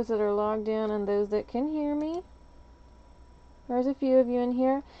room, those that are logged in, and those that can hear me. There's a few of you in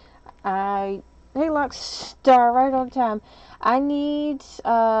here. Hey, look, star right on time. I need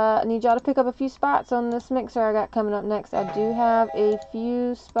y'all to pick up a few spots on this mixer I got coming up next. I do have a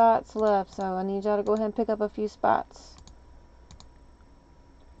few spots left, so I need y'all to go ahead and pick up a few spots.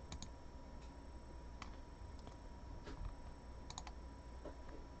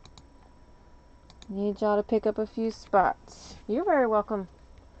 Need y'all to pick up a few spots. You're very welcome.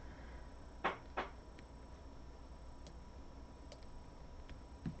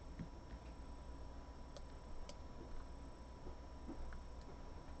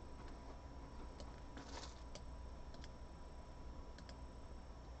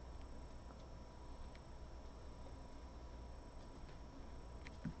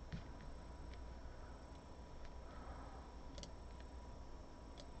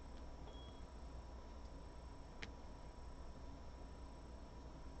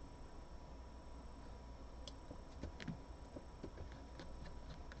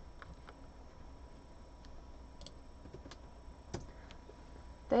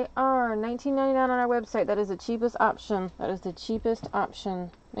 They are $19.99 on our website. That is the cheapest option. That is the cheapest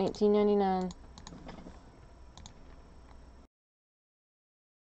option. $19.99.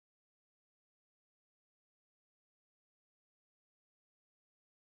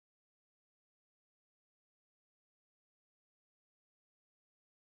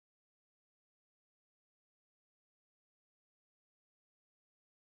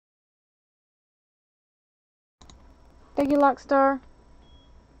 Thank you, Lockstar.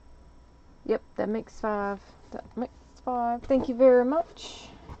 Yep, that makes 5. That makes 5. Thank you very much.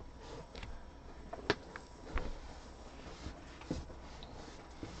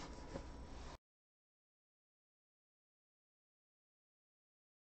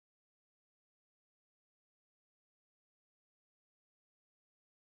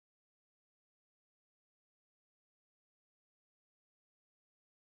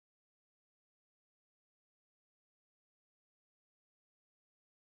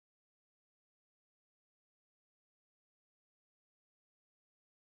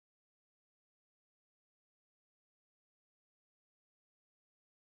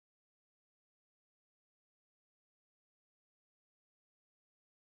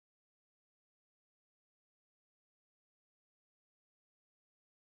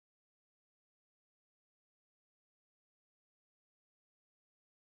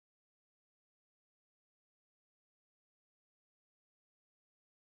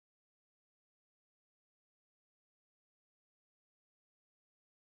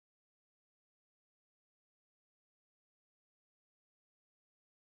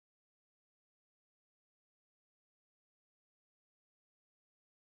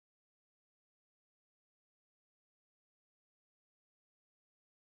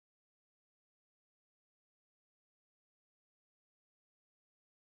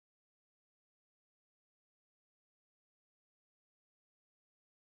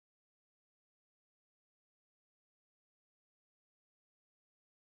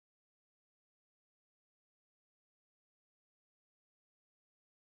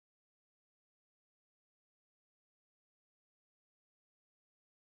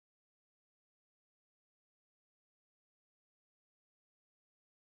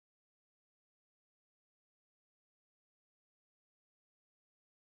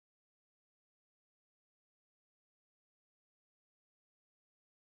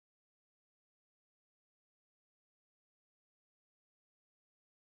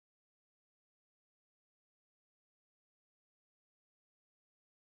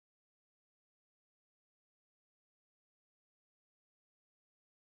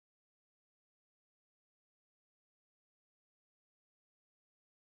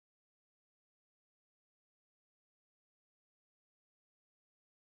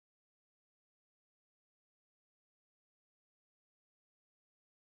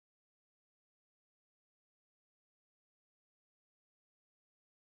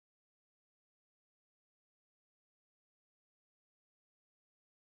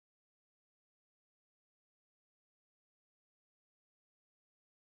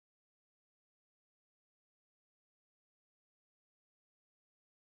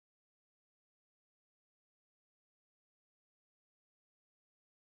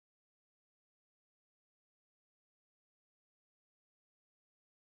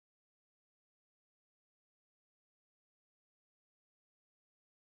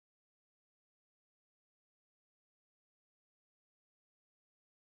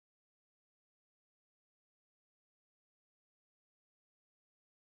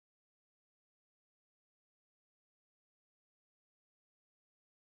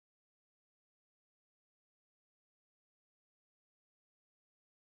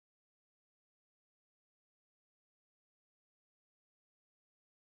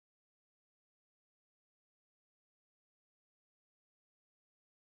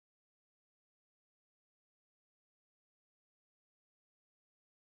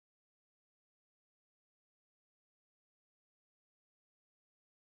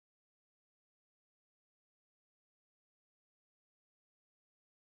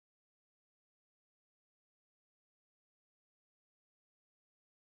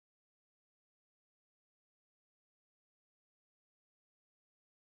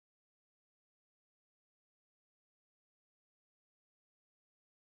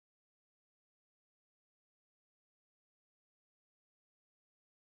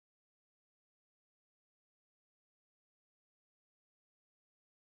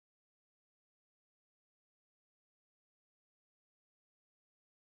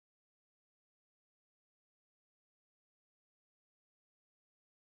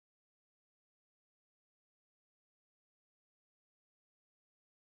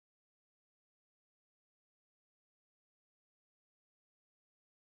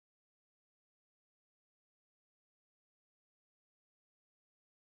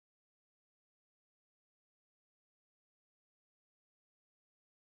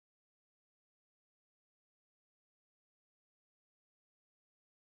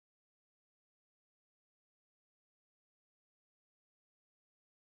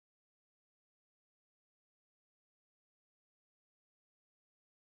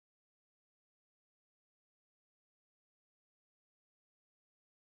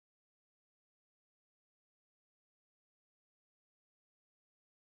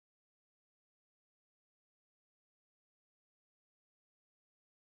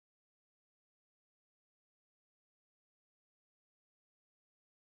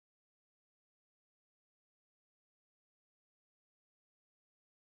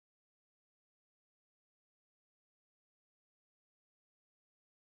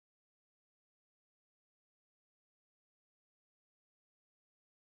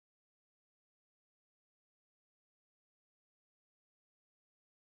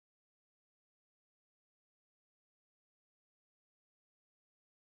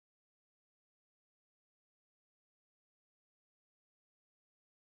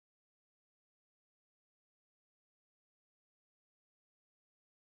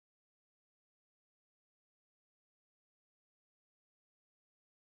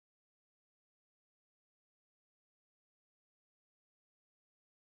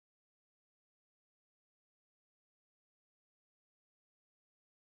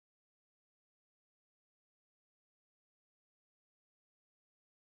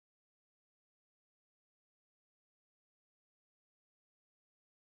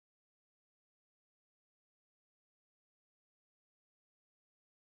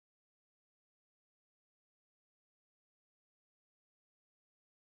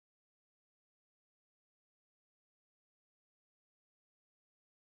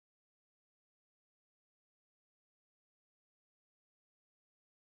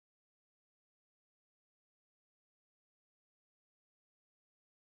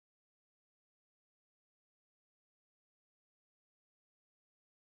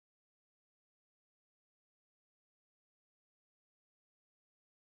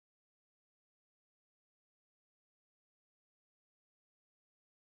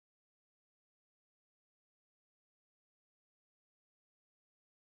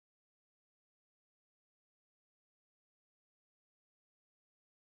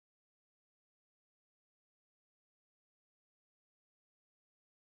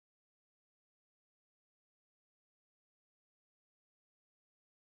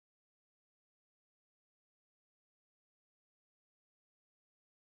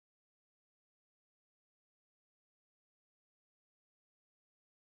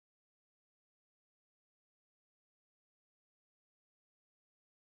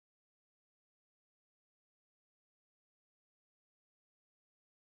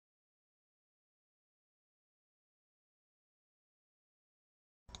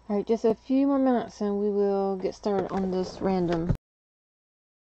 Alright, just a few more minutes and we will get started on this random.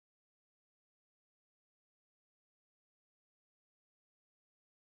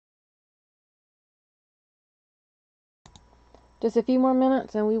 Just a few more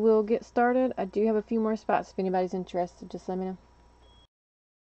minutes and we will get started. I do have a few more spots if anybody's interested. Just let me know.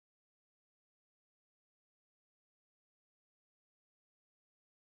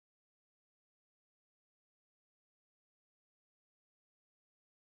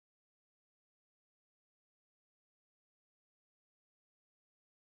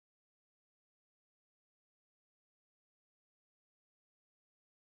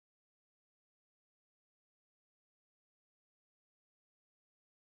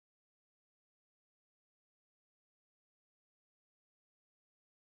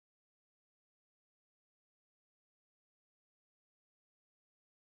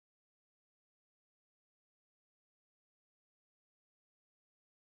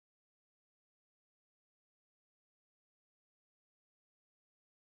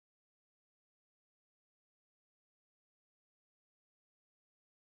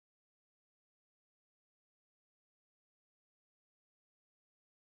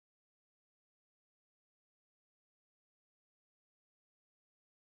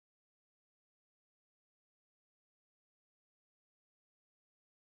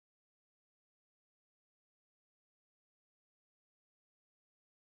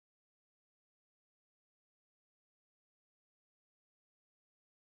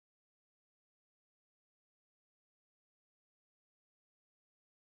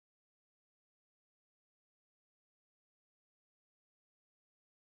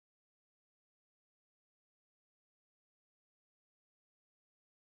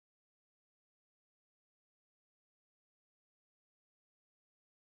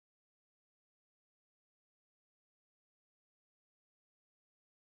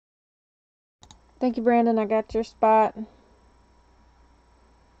 Thank you, Brandon. I got your spot.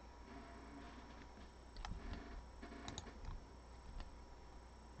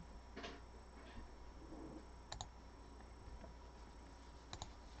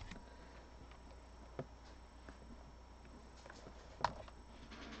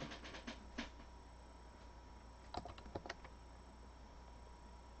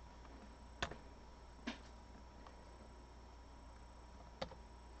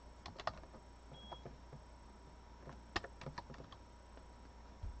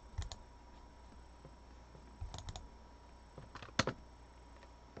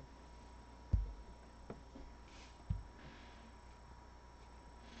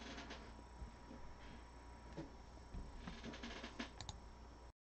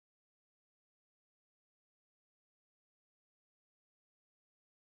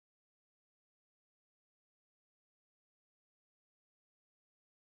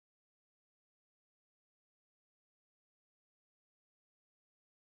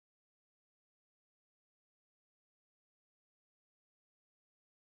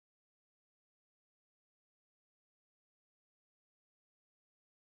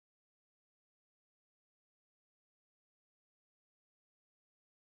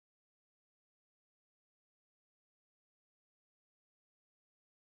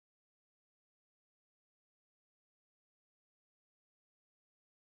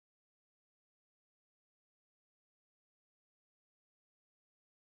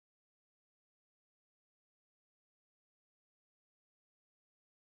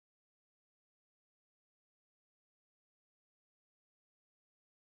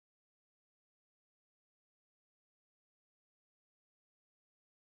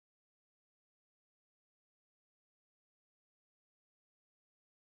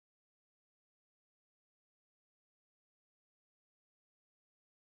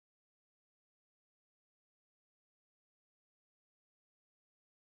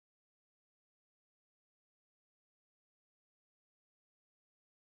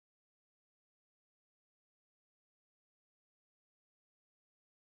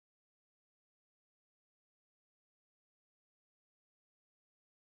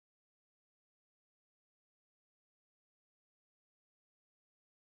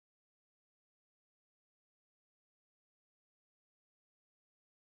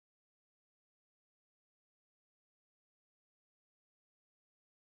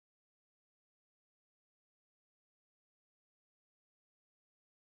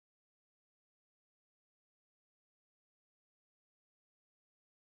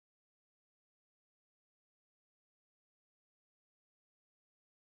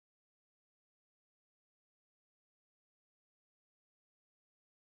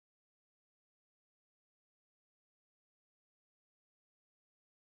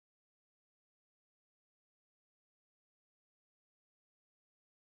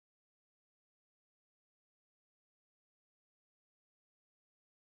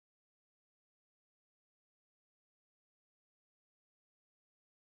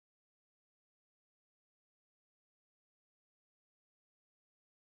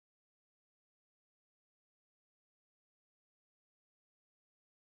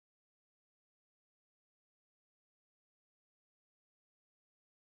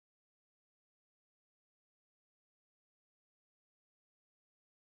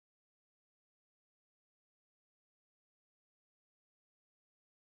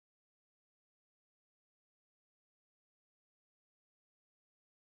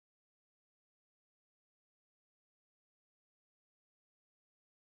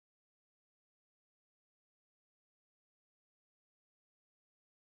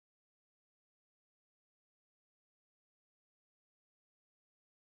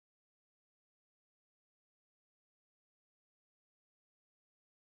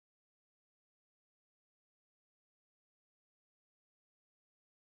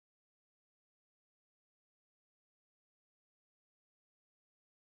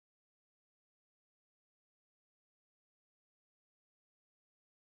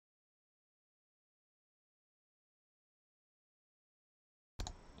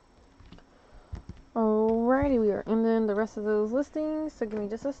 Alrighty, we are ending the rest of those listings, so give me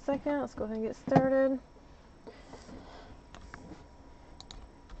just a second. Let's go ahead and get started.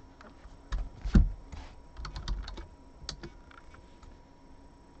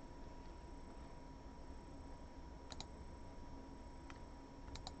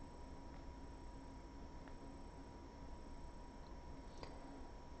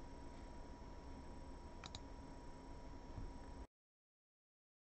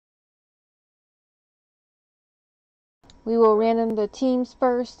 We will random the teams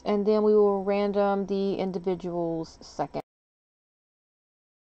first, and then we will random the individuals second.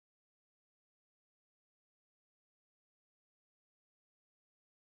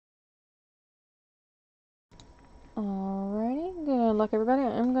 Alrighty, good luck everybody.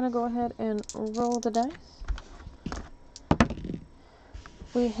 I'm gonna go ahead and roll the dice.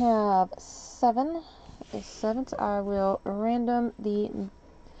 We have 7. The 7th, I will random the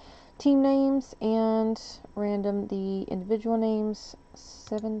team names and random the individual names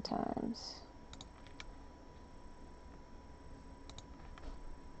 7 times.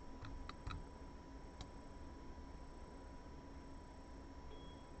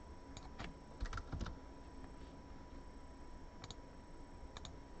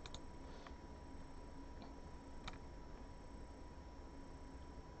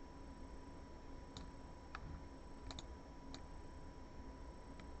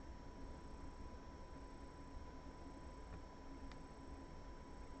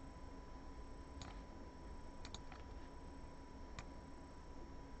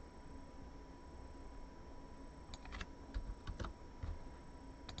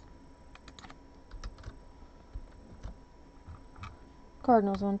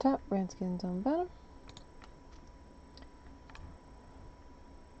 Cardinals on top, Redskins on bottom.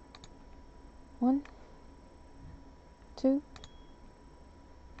 1, 2,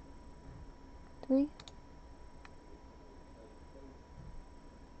 3,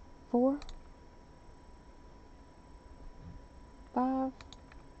 4, 5,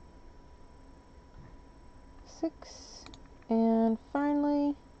 6, and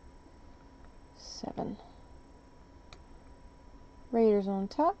finally 7. Raiders on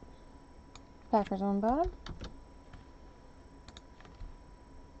top, Packers on bottom.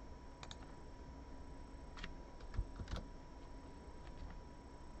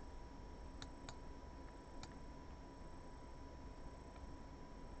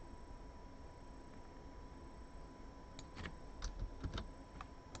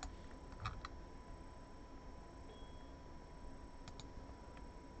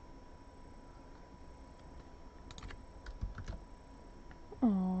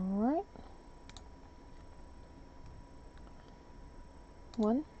 Alright.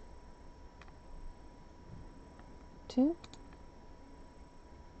 1, 2,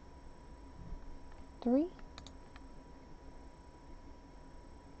 3,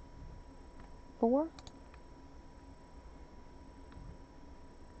 4,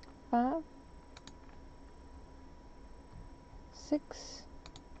 5, 6,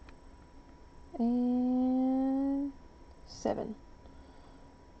 and 7.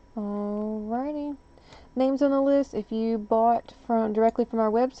 Alrighty. Names on the list, if you bought directly from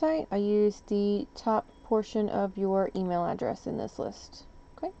our website, I used the top portion of your email address in this list.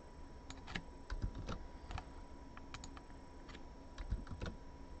 Okay.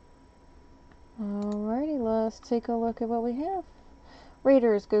 Alrighty, let's take a look at what we have.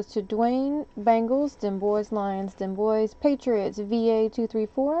 Raiders goes to Dwayne. Bengals, Den Boys. Lions, Den Boys. Patriots,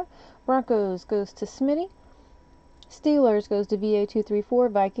 VA234. Broncos goes to Smitty. Steelers goes to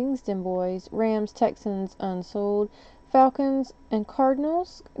VA234. Vikings, Den Boys. Rams, Texans, unsold. Falcons and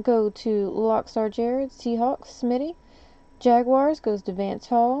Cardinals go to Lockstar Jared. Seahawks, Smitty. Jaguars goes to Vance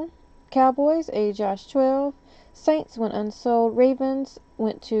Hall. Cowboys, A. Josh 12. Saints went unsold. Ravens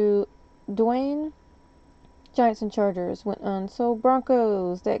went to Dwayne. Giants and Chargers went unsold.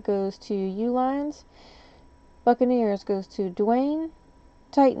 Broncos, that goes to U-Lions. Buccaneers goes to Dwayne.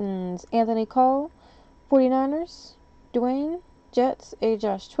 Titans, Anthony Cole. 49ers, Dwayne. Jets, A.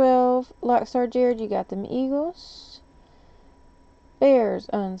 Josh 12. Lockstar Jared, you got them Eagles. Bears,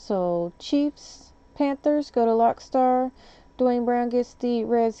 unsold. Chiefs, Panthers go to Lockstar. Dwayne Brown gets the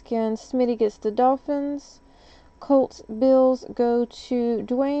Redskins. Smitty gets the Dolphins. Colts, Bills go to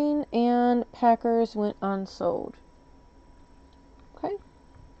Dwayne. And Packers went unsold. Okay.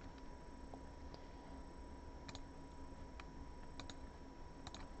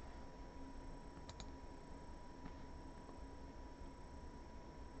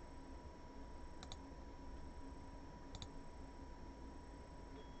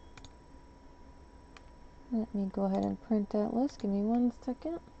 Let me go ahead and print that list. Give me 1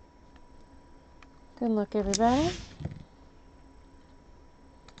 second. Good luck, everybody.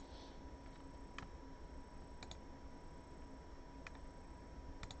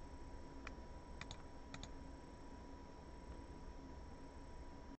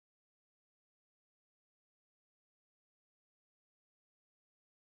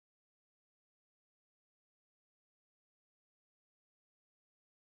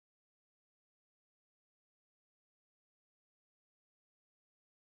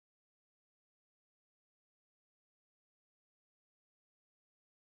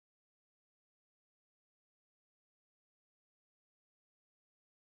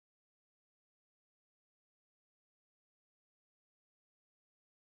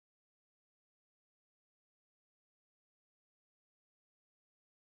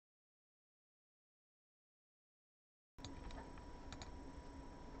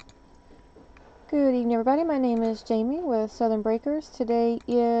 Good evening, everybody. My name is Jamie with Southern Breakers. Today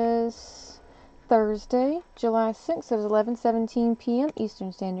is Thursday, July 6th. It is 11:17 p.m.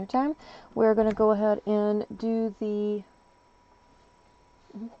 Eastern Standard Time. We're going to go ahead and do the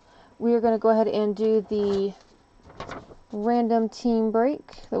random team break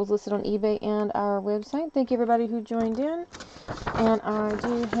that was listed on eBay and our website. Thank you, everybody who joined in. And I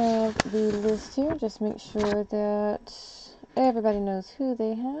do have the list here. Just make sure that everybody knows who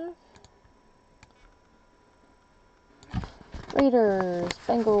they have. Raiders,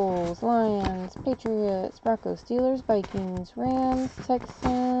 Bengals, Lions, Patriots, Broncos, Steelers, Vikings, Rams,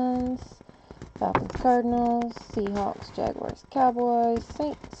 Texans, Falcons, Cardinals, Seahawks, Jaguars, Cowboys,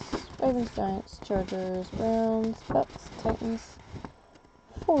 Saints, Ravens, Giants, Chargers, Browns, Bucks, Titans,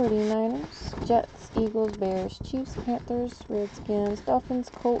 49ers, Jets, Eagles, Bears, Chiefs, Panthers, Redskins, Dolphins,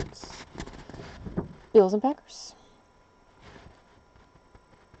 Colts, Bills, and Packers.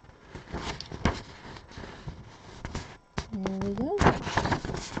 Here we go.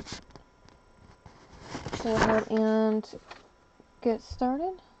 Go ahead and get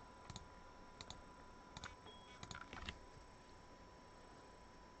started.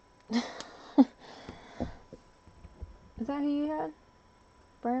 Is that who you had?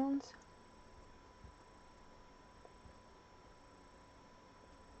 Browns?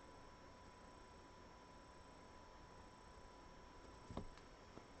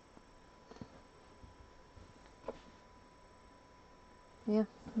 Yeah,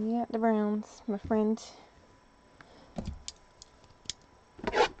 you got the Browns, my friend.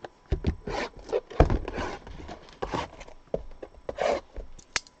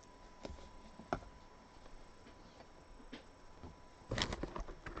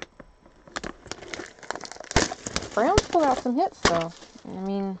 Browns pull out some hits, though. I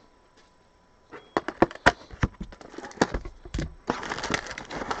mean,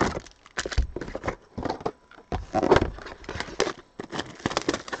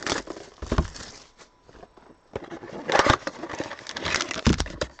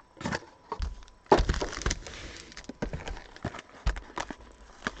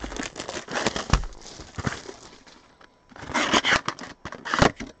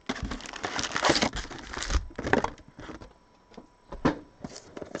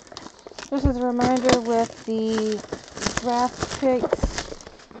 just as a reminder, with the draft picks,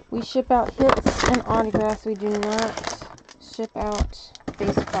 we ship out hits and autographs. We do not ship out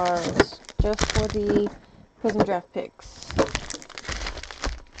base cards, just for the Prism draft picks.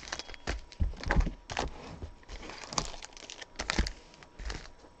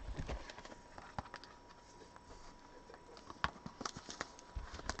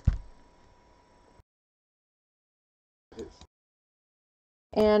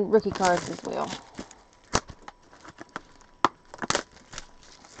 And rookie cards as well.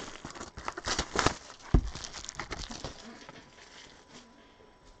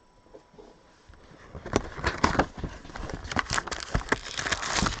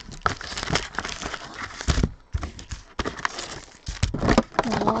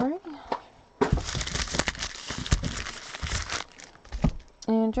 Alright.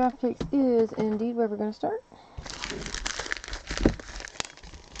 And draft picks is indeed where we're going to start.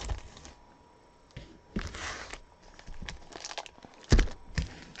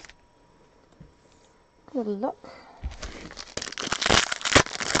 Good luck.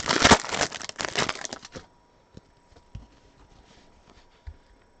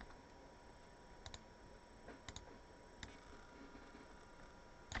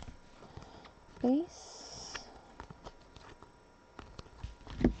 Base.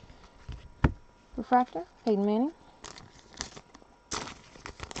 Refractor, Peyton Manning.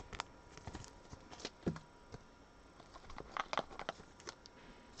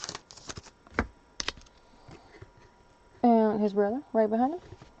 And his brother, right behind him.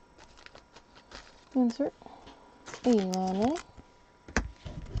 Insert. Eli Manning.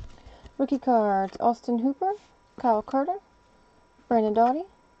 Rookie cards, Austin Hooper, Kyle Carter, Brandon Doughty,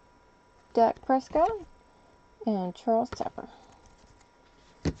 Dak Prescott, and Charles Tapper.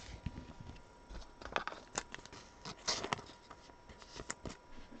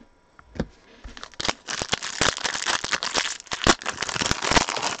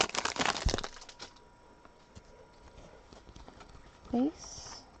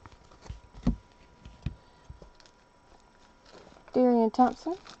 Base. Darian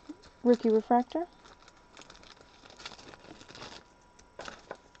Thompson, rookie refractor.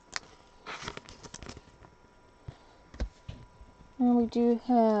 And we do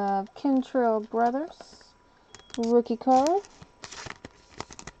have Kentrell Brothers, rookie card.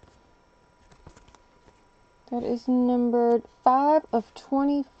 That is numbered 5 of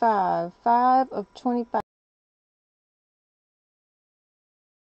 25. 5 of 25.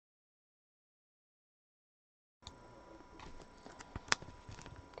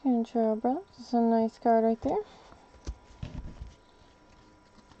 Kentrell Brothers. That's a nice card right there.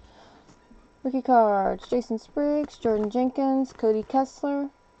 Rookie cards, Jason Spriggs, Jordan Jenkins, Cody Kessler,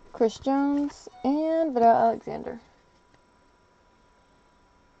 Chris Jones, and Vidal Alexander.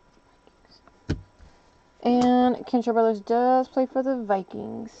 And Kentrell Brothers does play for the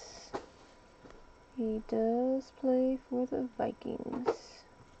Vikings. He does play for the Vikings.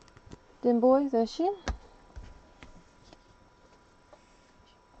 Then boys, that's you.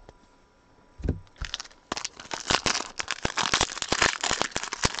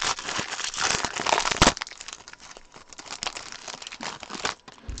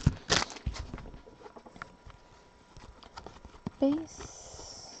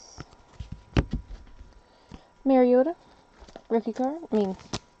 Base. Mariota, rookie card,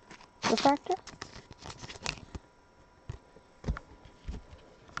 refractor.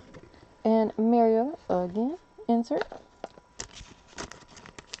 And Mariota again, insert.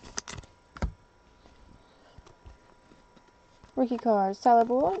 Rookie cards,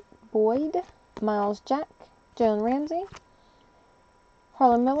 Tyler Boyd, Miles Jack, Jalen Ramsey,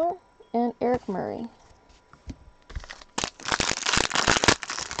 Harlan Miller, and Eric Murray.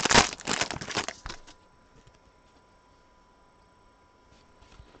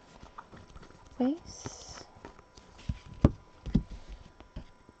 Base.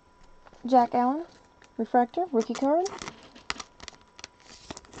 Jack Allen, refractor, rookie card.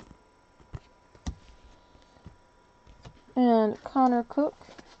 And Connor Cook,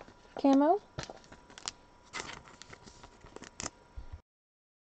 camo.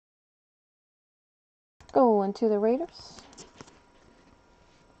 Going to the Raiders.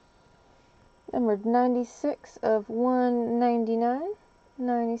 Numbered 96 of 199.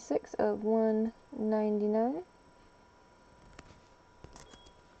 96 of 199.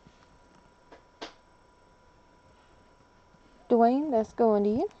 Dwayne, that's going to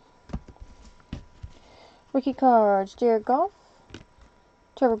you. Rookie cards, Jared Goff,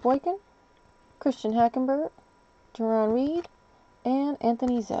 Trevor Boykin, Christian Hackenberg, Jerron Reed, and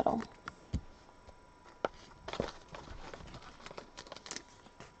Anthony Zettel.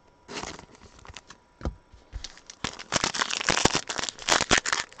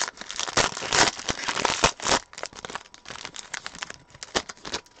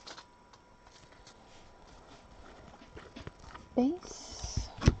 Base.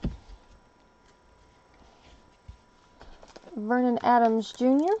 Vernon Adams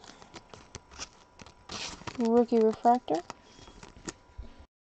Jr., rookie refractor.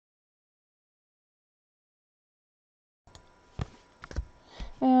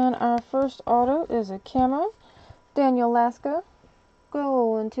 And our first auto is a camo. Daniel Lasco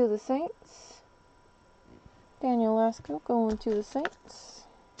going to the Saints. Daniel Lasco going to the Saints.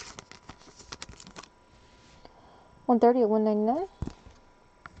 130 of 199.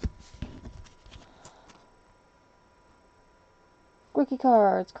 Rookie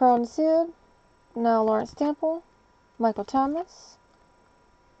cards, Carlton Sid, now Lawrence Temple, Michael Thomas,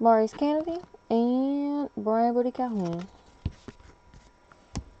 Maurice Kennedy, and Brian Woody Calhoun.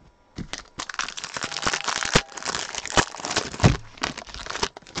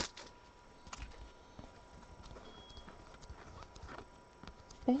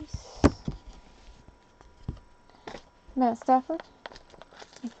 Base. Matt Stafford,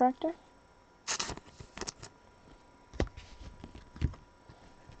 refractor.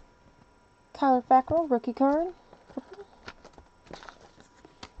 Kyler Fackrell, rookie card,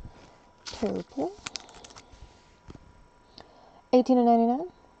 purple. 18 of 99.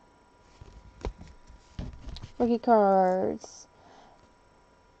 Rookie cards,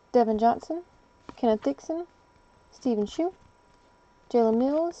 Devin Johnson, Kenneth Dixon, Stephen Shue, Jalen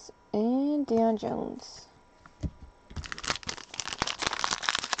Mills, and Deion Jones.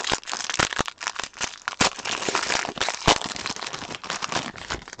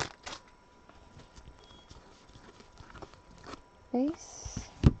 Base.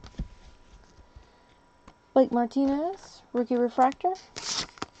 Blake Martinez, rookie refractor.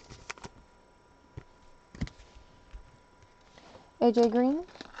 AJ Green,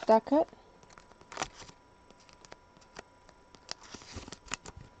 die cut.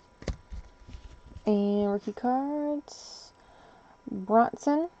 And rookie cards,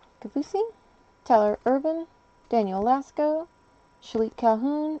 Bronson Kafusi, Tyler Urban, Daniel Lasco, Shalik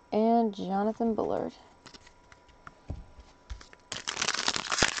Calhoun, and Jonathan Bullard.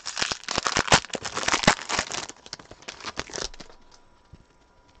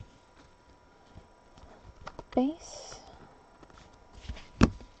 Base.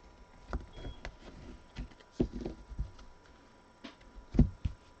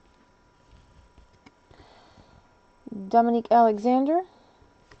 Dominique Alexander.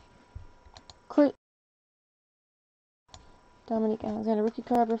 Dominique Alexander, rookie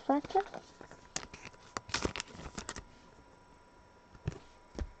card refractor.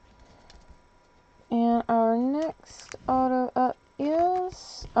 And our next auto up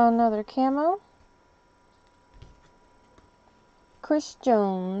is another camo. Chris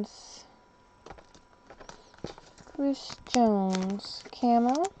Jones. Chris Jones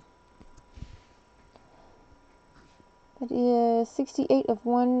camo. That is 68 of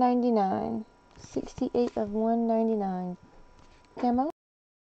 199. 68 of 199 camo.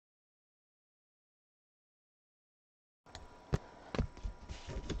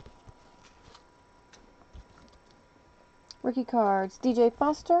 Rookie cards, DJ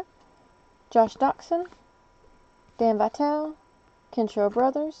Foster, Josh Doxson, Dan Vitale, Kentrell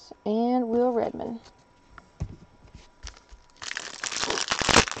Brothers, and Will Redmond.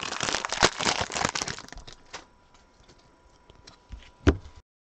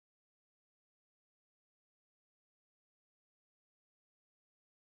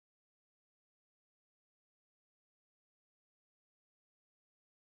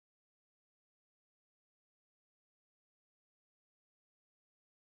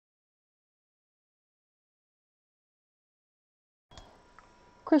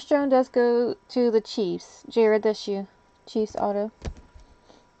 Chris Jones does go to the Chiefs. Jared, that's you. Chiefs auto.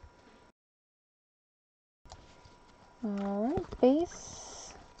 Alright,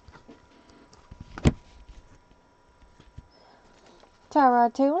 base.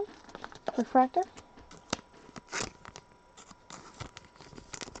 Tyrod Taylor, refractor.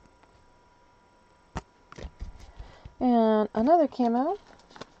 And another camo,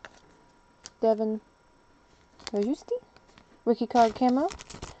 Devin Majewski, rookie card camo.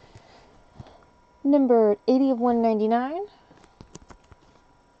 Numbered 80 of 199.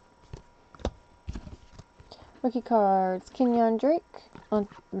 Rookie cards, Kenyon Drake,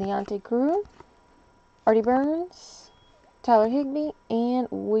 Leonte Crew, Artie Burns, Tyler Higbee, and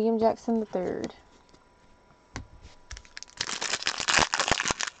William Jackson III.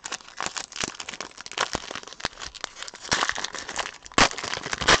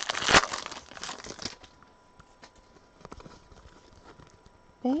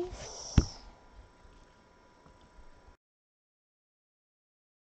 Base.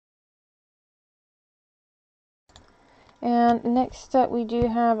 And next up we do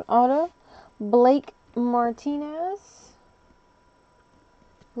have an auto, Blake Martinez.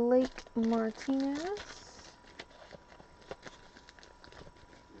 Blake Martinez.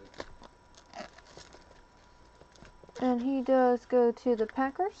 And he does go to the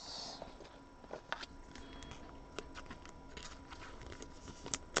Packers.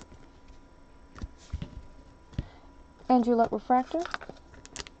 Andrew Luck refractor.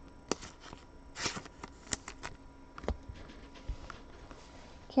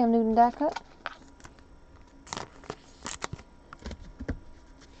 Cam Newton die cut.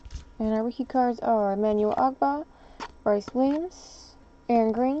 And our rookie cards are Emmanuel Ogbah, Bryce Williams,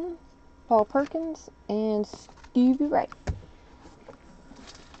 Aaron Green, Paul Perkins, and Stevie Wright.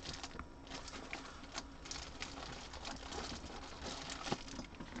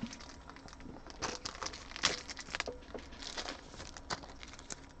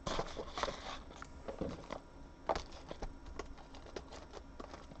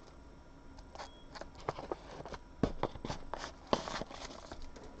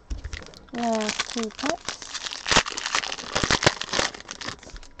 Last two packs.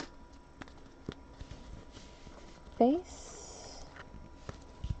 Base.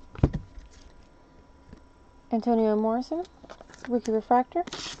 Antonio Morrison, rookie refractor.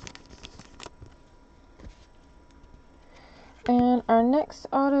 And our next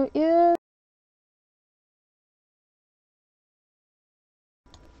auto is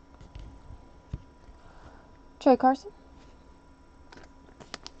Trey Carson.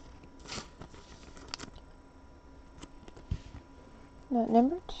 Not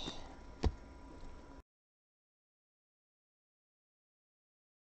numbered.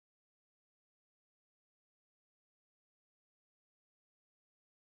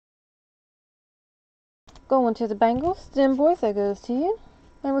 Going to the Bengals. Dim Boys, that goes to you.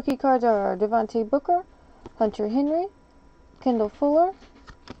 And rookie cards are Devontae Booker, Hunter Henry, Kendall Fuller,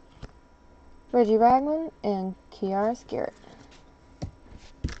 Reggie Ragland, and Kiaris Garrett.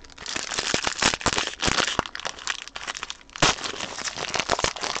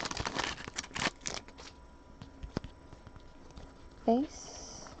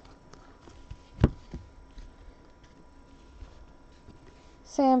 Base.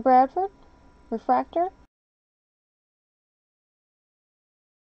 Sam Bradford, Refractor.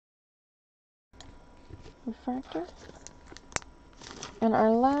 And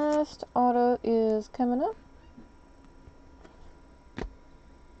our last auto is coming up.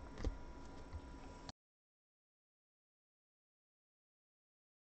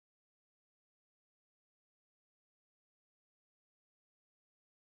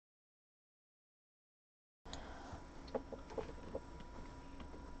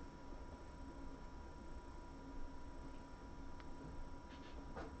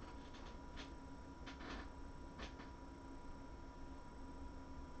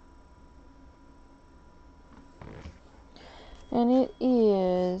 And it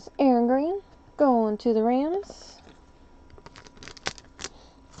is Aaron Green going to the Rams.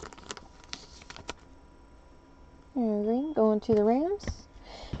 Aaron Green going to the Rams.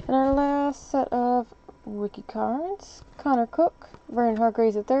 And our last set of rookie cards, Connor Cook, Vernon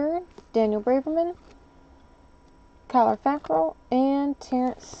Hargreaves III, Daniel Braverman, Kyler Fackrell, and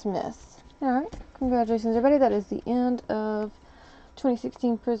Terrence Smith. Alright, congratulations everybody. That is the end of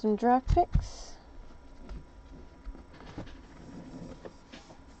 2016 Prizm Draft Picks.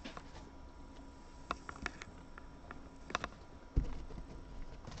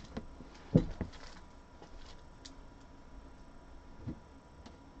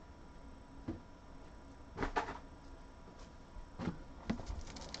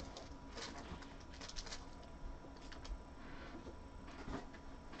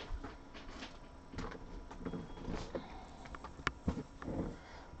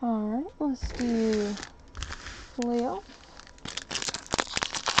 Alright, let's do playoff.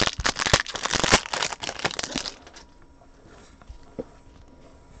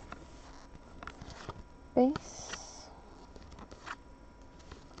 Base.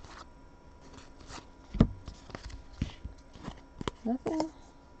 Nothing.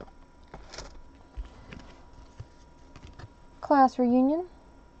 Class reunion.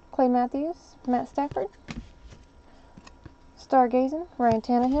 Clay Matthews, Matt Stafford. Stargazing, Ryan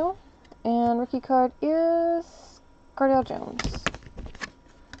Tannehill. And rookie card is Cardale Jones.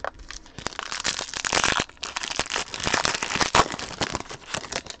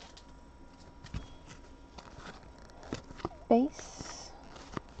 Base.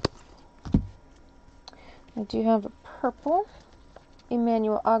 I do have a purple.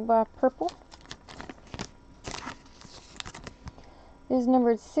 Emmanuel Ogbah purple. It is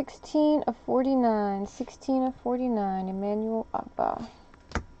numbered 16 of 49. 16 of 49. Emmanuel Ogbah.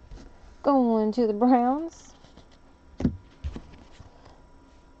 Going to the Browns.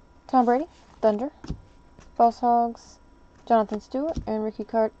 Tom Brady, Thunder. False Hogs, Jonathan Stewart. And rookie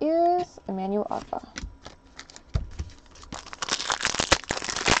card is Emmanuel Ogbah.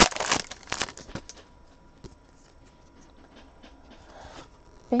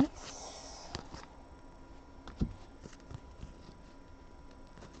 Base.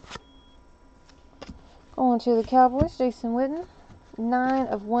 Going to the Cowboys, Jason Witten. 9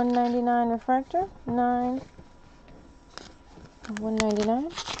 of 199 refractor. 9 of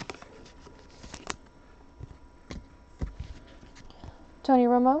 199. Tony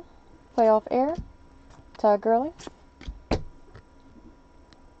Romo, playoff air. Todd Gurley.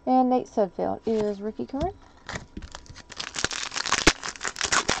 And Nate Sudfeld is rookie card.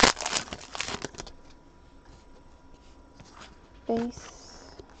 Base.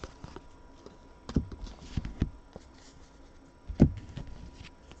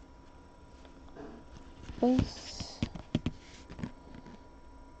 Base.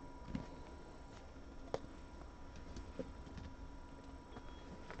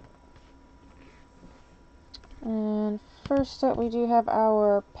 And first up we do have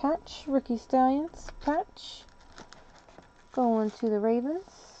our patch, Rookie Stallions patch. Going to the Ravens.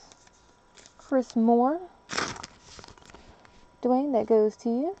 Chris Moore. Dwayne, that goes to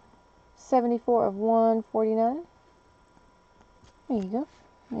you. 74 of 149. There you go.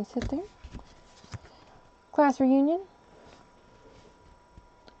 Nice hit there. Class reunion.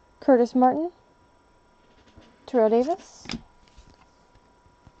 Curtis Martin. Terrell Davis.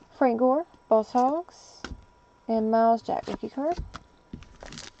 Frank Gore, Boss Hogs. And Miles Jack, rookie card.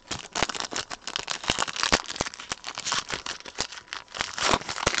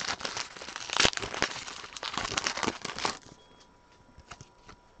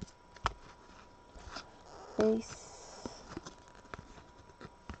 Base.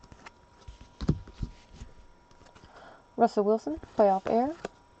 Russell Wilson, playoff air.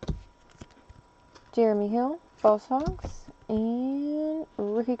 Jeremy Hill, Boss Hogs. And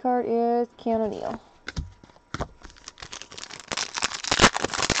rookie card is Keanu Neal.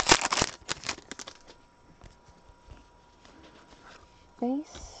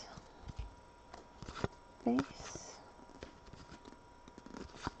 Base. Base.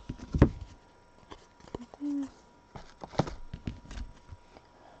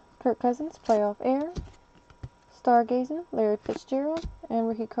 Kirk Cousins, playoff air. Stargazing, Larry Fitzgerald. And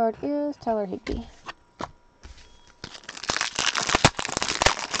rookie card is Tyler Higbee.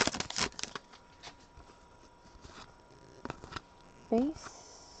 Base.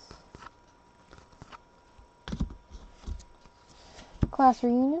 Class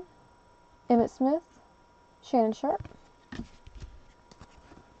reunion. Emmitt Smith. Shannon Sharp.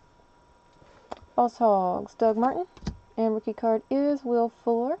 Boss Hogs, Doug Martin. And rookie card is Will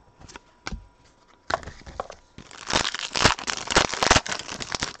Fuller.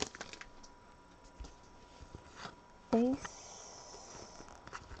 Base.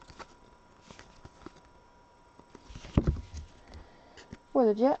 For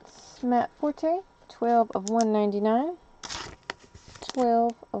the Jets, Matt Forte, 12 of 199.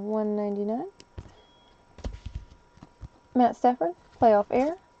 12 of 199. Matt Stafford, playoff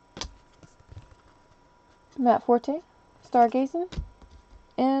air. Matt Forte, Stargazing.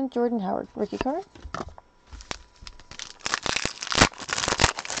 And Jordan Howard, rookie card.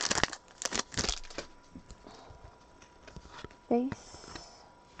 Base.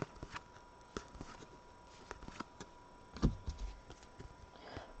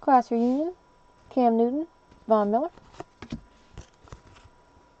 Class reunion. Cam Newton, Von Miller.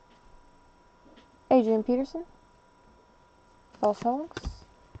 Adrian Peterson, Boss Hogs.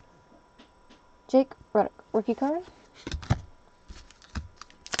 Jake Ruddock, rookie card.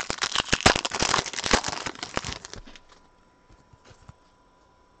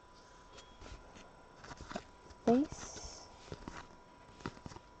 Base.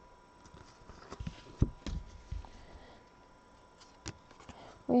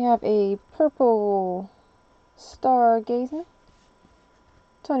 We have a purple Stargazing.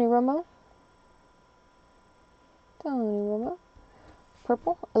 Tony Romo.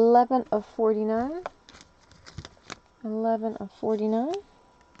 Purple. 11 of 49. 11 of 49.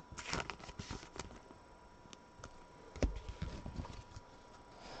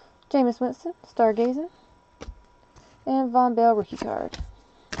 Jameis Winston, Stargazing. And Von Bell, rookie card.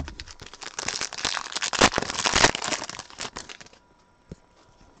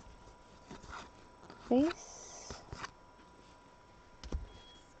 Base.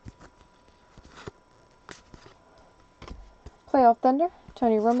 Playoff Thunder,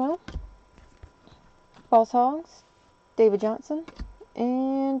 Tony Romo. Boss Hogs, David Johnson.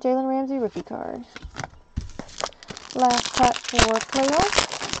 And Jalen Ramsey, rookie card. Last pack for playoff.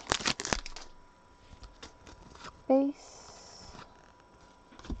 Base.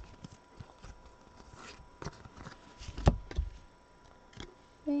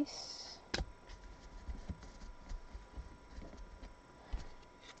 Base.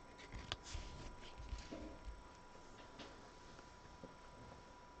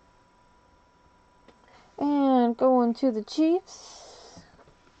 And going to the Chiefs.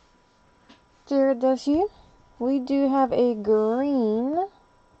 Jared, that's you. We do have a green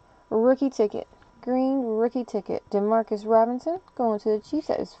rookie ticket. Green rookie ticket. Demarcus Robinson going to the Chiefs.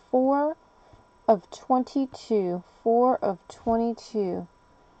 That is 4 of 22. 4 of 22.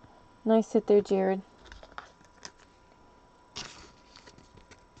 Nice hit there, Jared.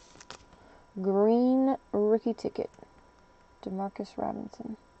 Green rookie ticket. Demarcus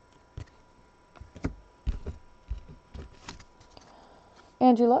Robinson.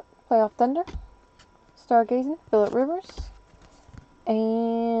 Andrew Luck, Playoff Thunder. Stargazing, Phillip Rivers.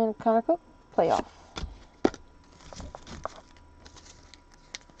 And Connor Cook, playoff.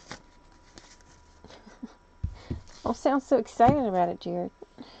 Don't sound so excited about it, Jared.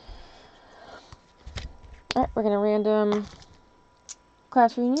 Alright, we're going to random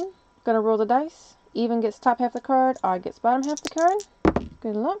class reunion. Going to roll the dice. Even gets top half the card, odd gets bottom half the card.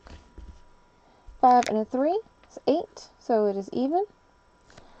 Good luck. 5 and a 3. It's 8, so it is even.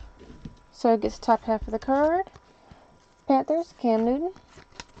 So it gets top half of the card. Panthers, Cam Newton.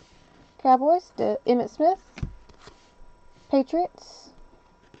 Cowboys, Emmitt Smith. Patriots,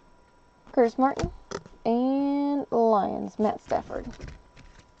 Curtis Martin. And Lions, Matt Stafford.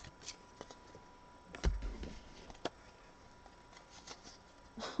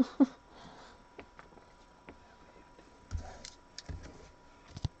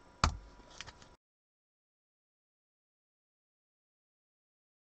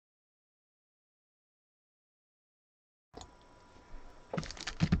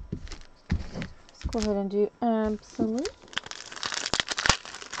 Let's go ahead and do absolute.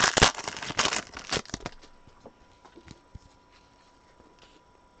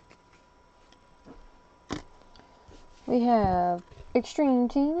 We have Extreme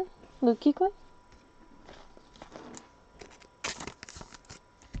Team, Luke Kuechly.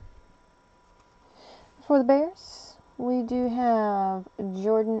 For the Bears, we do have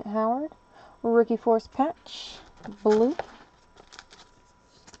Jordan Howard, Rookie Force Patch, blue.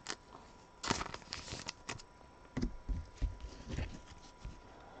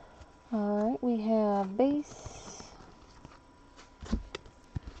 Alright, we have base,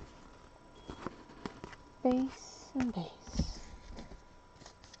 base, and base.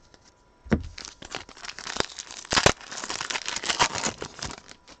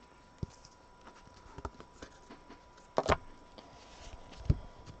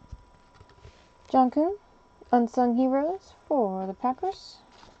 John Kuhn, Unsung Heroes for the Packers.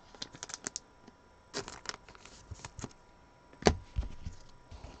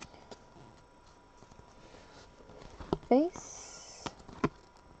 Base.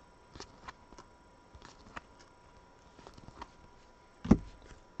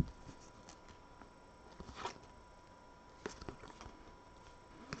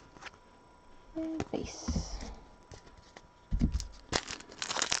 And base.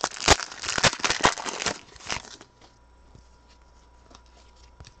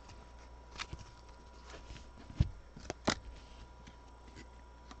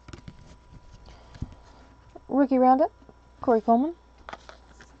 Rookie Roundup, Corey Coleman.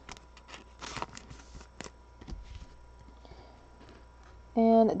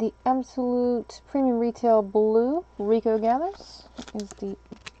 And the Absolute Premium Retail Blue, Rico Gathers, is the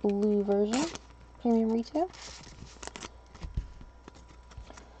blue version, Premium Retail.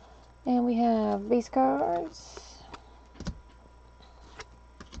 And we have base cards.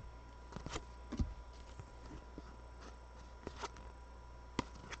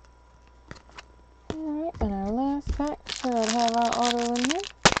 Alright, and our last pack should have our auto in here.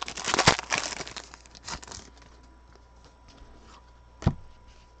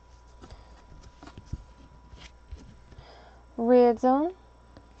 Red Zone,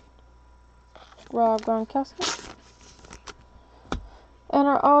 Rob Gronkowski. And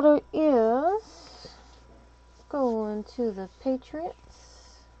our auto is going to the Patriots.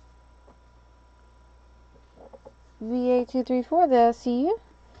 VA234, the SCU.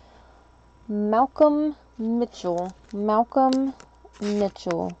 Malcolm Mitchell. Malcolm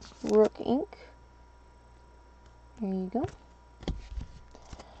Mitchell. Rook Inc. There you go.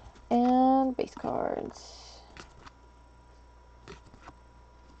 And base cards.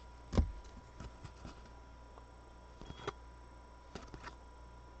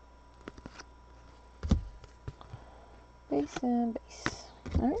 Base and base.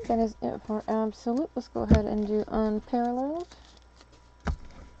 Alright, that is it for Absolute. Let's go ahead and do Unparalleled.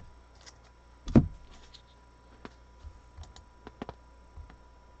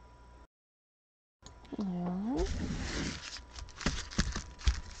 Alright.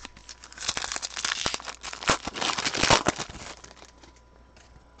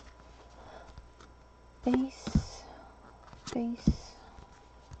 Base, base,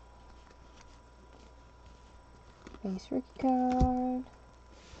 base rookie card.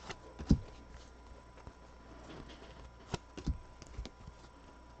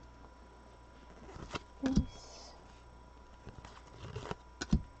 Base.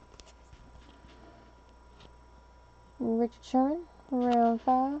 Richard Sherman, round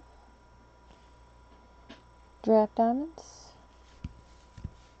 5. Draft Diamonds.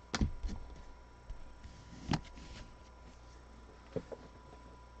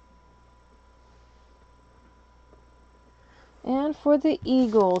 And for the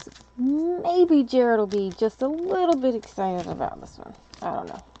Eagles, maybe Jared will be just a little bit excited about this one. I don't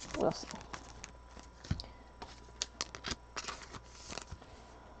know. We'll see.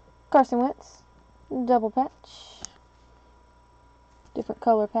 Carson Wentz, double patch. different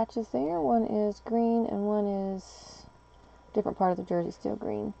color patches there. One is green and one is different part of the jersey, still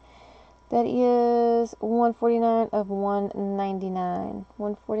green. That is 149 of 199.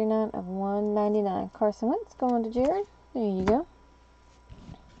 149 of 199. Carson Wentz going to Jared. There you go.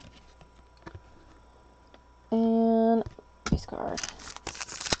 And base card.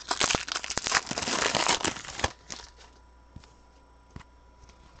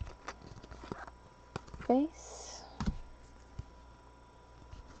 Base.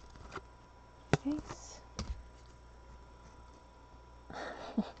 Base.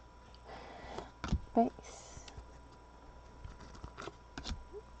 Base.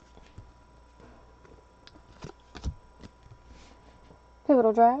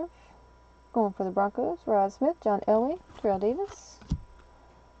 Pivotal drive. Going for the Broncos. Rod Smith, John Elway, Terrell Davis.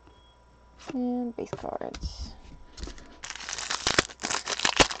 And base cards.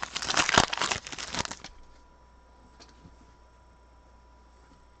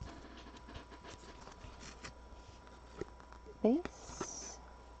 Base.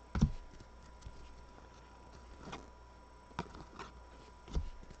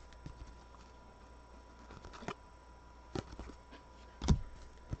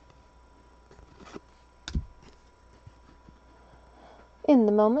 In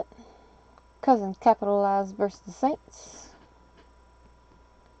the moment. Cousins capitalized versus the Saints.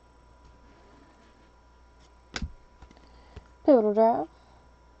 Pivotal drive.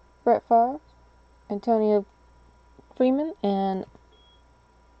 Brett Favre, Antonio Freeman, and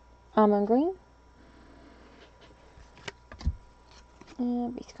Amon Green.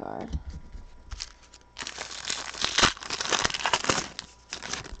 And base card.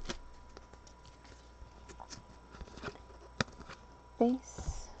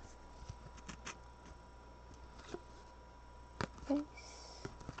 Base. Base.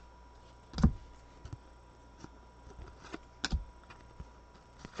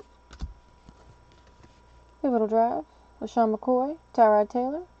 Pivotal drive. LaShawn McCoy, Tyrod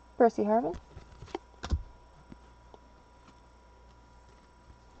Taylor, Percy Harvin.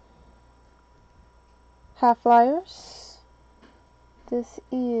 High Flyers. This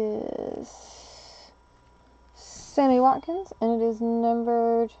is Sammy Watkins, and it is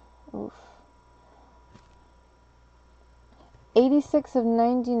numbered 86 of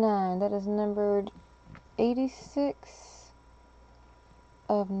 99. That is numbered 86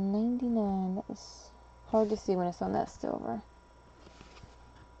 of 99. That was hard to see when it's on that silver.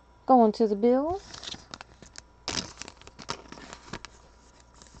 Going to the Bills.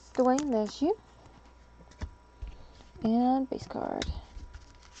 Dwayne, that's you. And base card.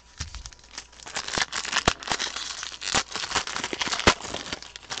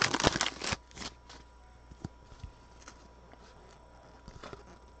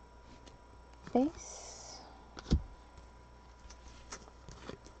 Base.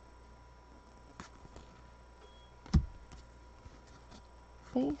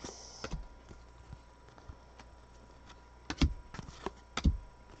 Base.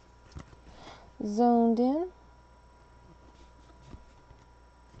 Zoned in.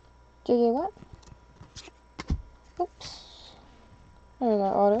 JJ Watt. Oops. There's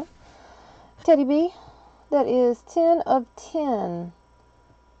our auto. Teddy B. That is 10 of 10.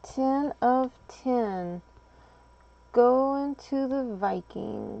 10 of 10. Going to the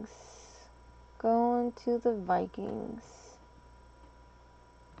Vikings. Going to the Vikings.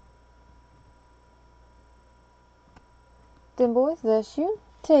 Then boys, that's you.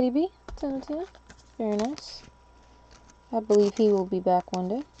 Teddy B. 10 of 10. Very nice. I believe he will be back one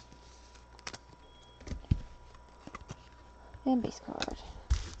day. And base card.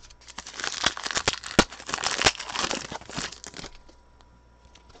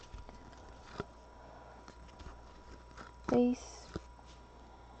 Base.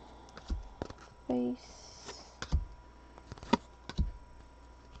 Base.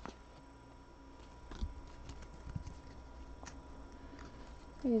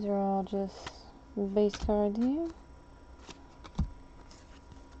 These are all just base cards here.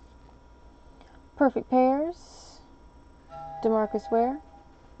 Perfect pairs. DeMarcus Ware,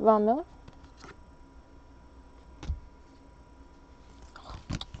 Von Miller.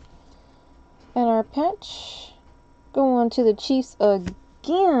 And our patch going to the Chiefs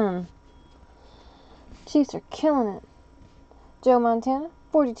again. Chiefs are killing it. Joe Montana,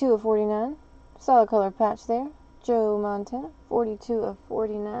 42 of 49. Solid color patch there. Joe Montana, 42 of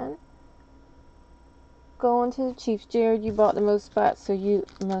 49. Going to the Chiefs. Jared, you bought the most spots, so you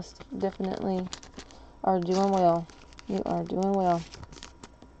must definitely are doing well. You are doing well.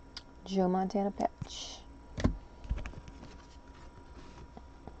 Joe Montana patch.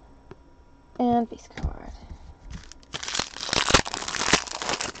 And base card.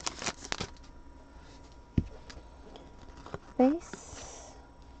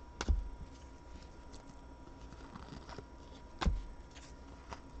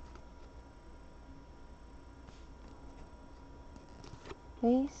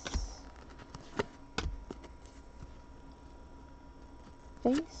 base,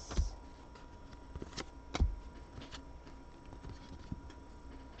 base,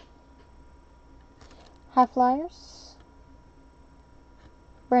 High Flyers,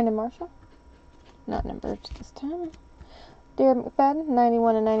 Brandon Marshall, not numbered this time. Darren McFadden,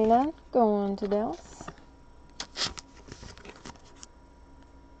 91 and 99, going to Dallas.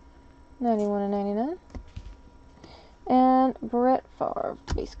 91 and 99. And Brett Favre,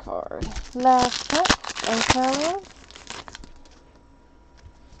 base card. Last pack and parallel.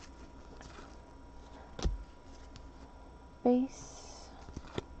 Base.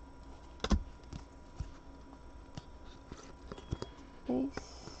 Base.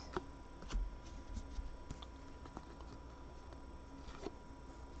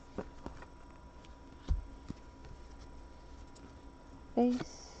 Base.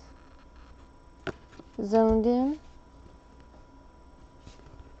 Zoned in.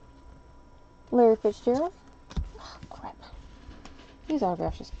 Larry Fitzgerald. Oh, crap. These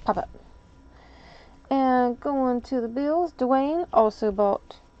autographs just pop up. And going to the Bills, Dwayne also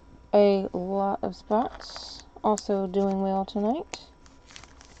bought a lot of spots. Also doing well tonight.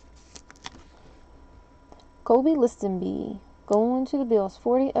 Colby Listenby going to the Bills,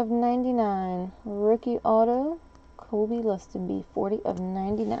 40 of 99. Rookie auto, Colby Listenby, 40 of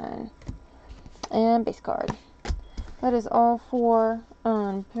 99. And base card. That is all for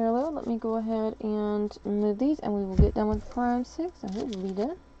parallel. Let me go ahead and move these, and we will get done with Prime 6, and we will be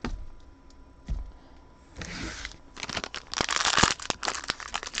done.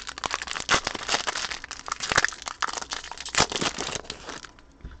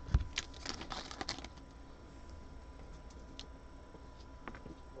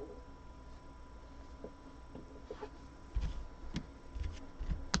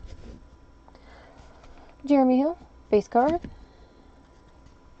 Jeremy Hill, base card.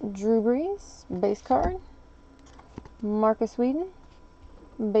 Drew Brees, base card. Marcus Whedon,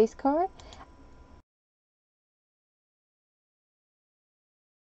 base card.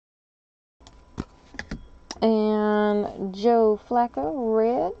 And Joe Flacco,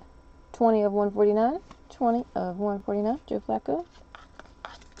 red, 20 of 149. 20 of 149, Joe Flacco.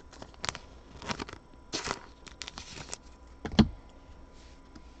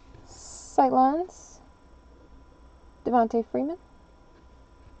 Sightlines, Devontae Freeman.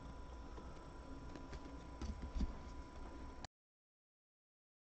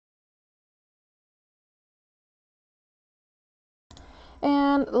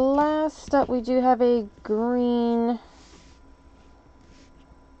 And last up, we do have a green.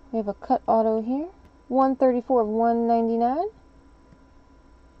 We have a cut auto here. 134 of 199.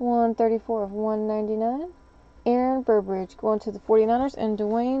 134 of 199. Aaron Burbridge going to the 49ers. And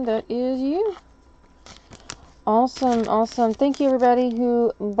Dwayne, that is you. Awesome, awesome. Thank you, everybody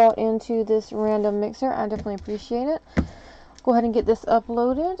who bought into this random mixer. I definitely appreciate it. Go ahead and get this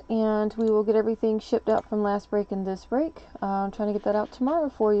uploaded, and we will get everything shipped out from last break and this break. I'm trying to get that out tomorrow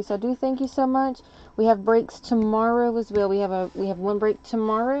for you, so I do thank you so much. We have breaks tomorrow as well. We have one break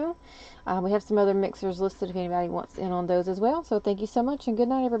tomorrow. We have some other mixers listed if anybody wants in on those as well. So thank you so much, and good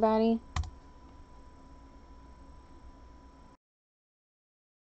night, everybody.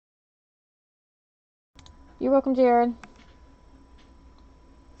 You're welcome, Jared.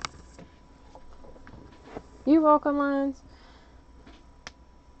 You're welcome, Lines.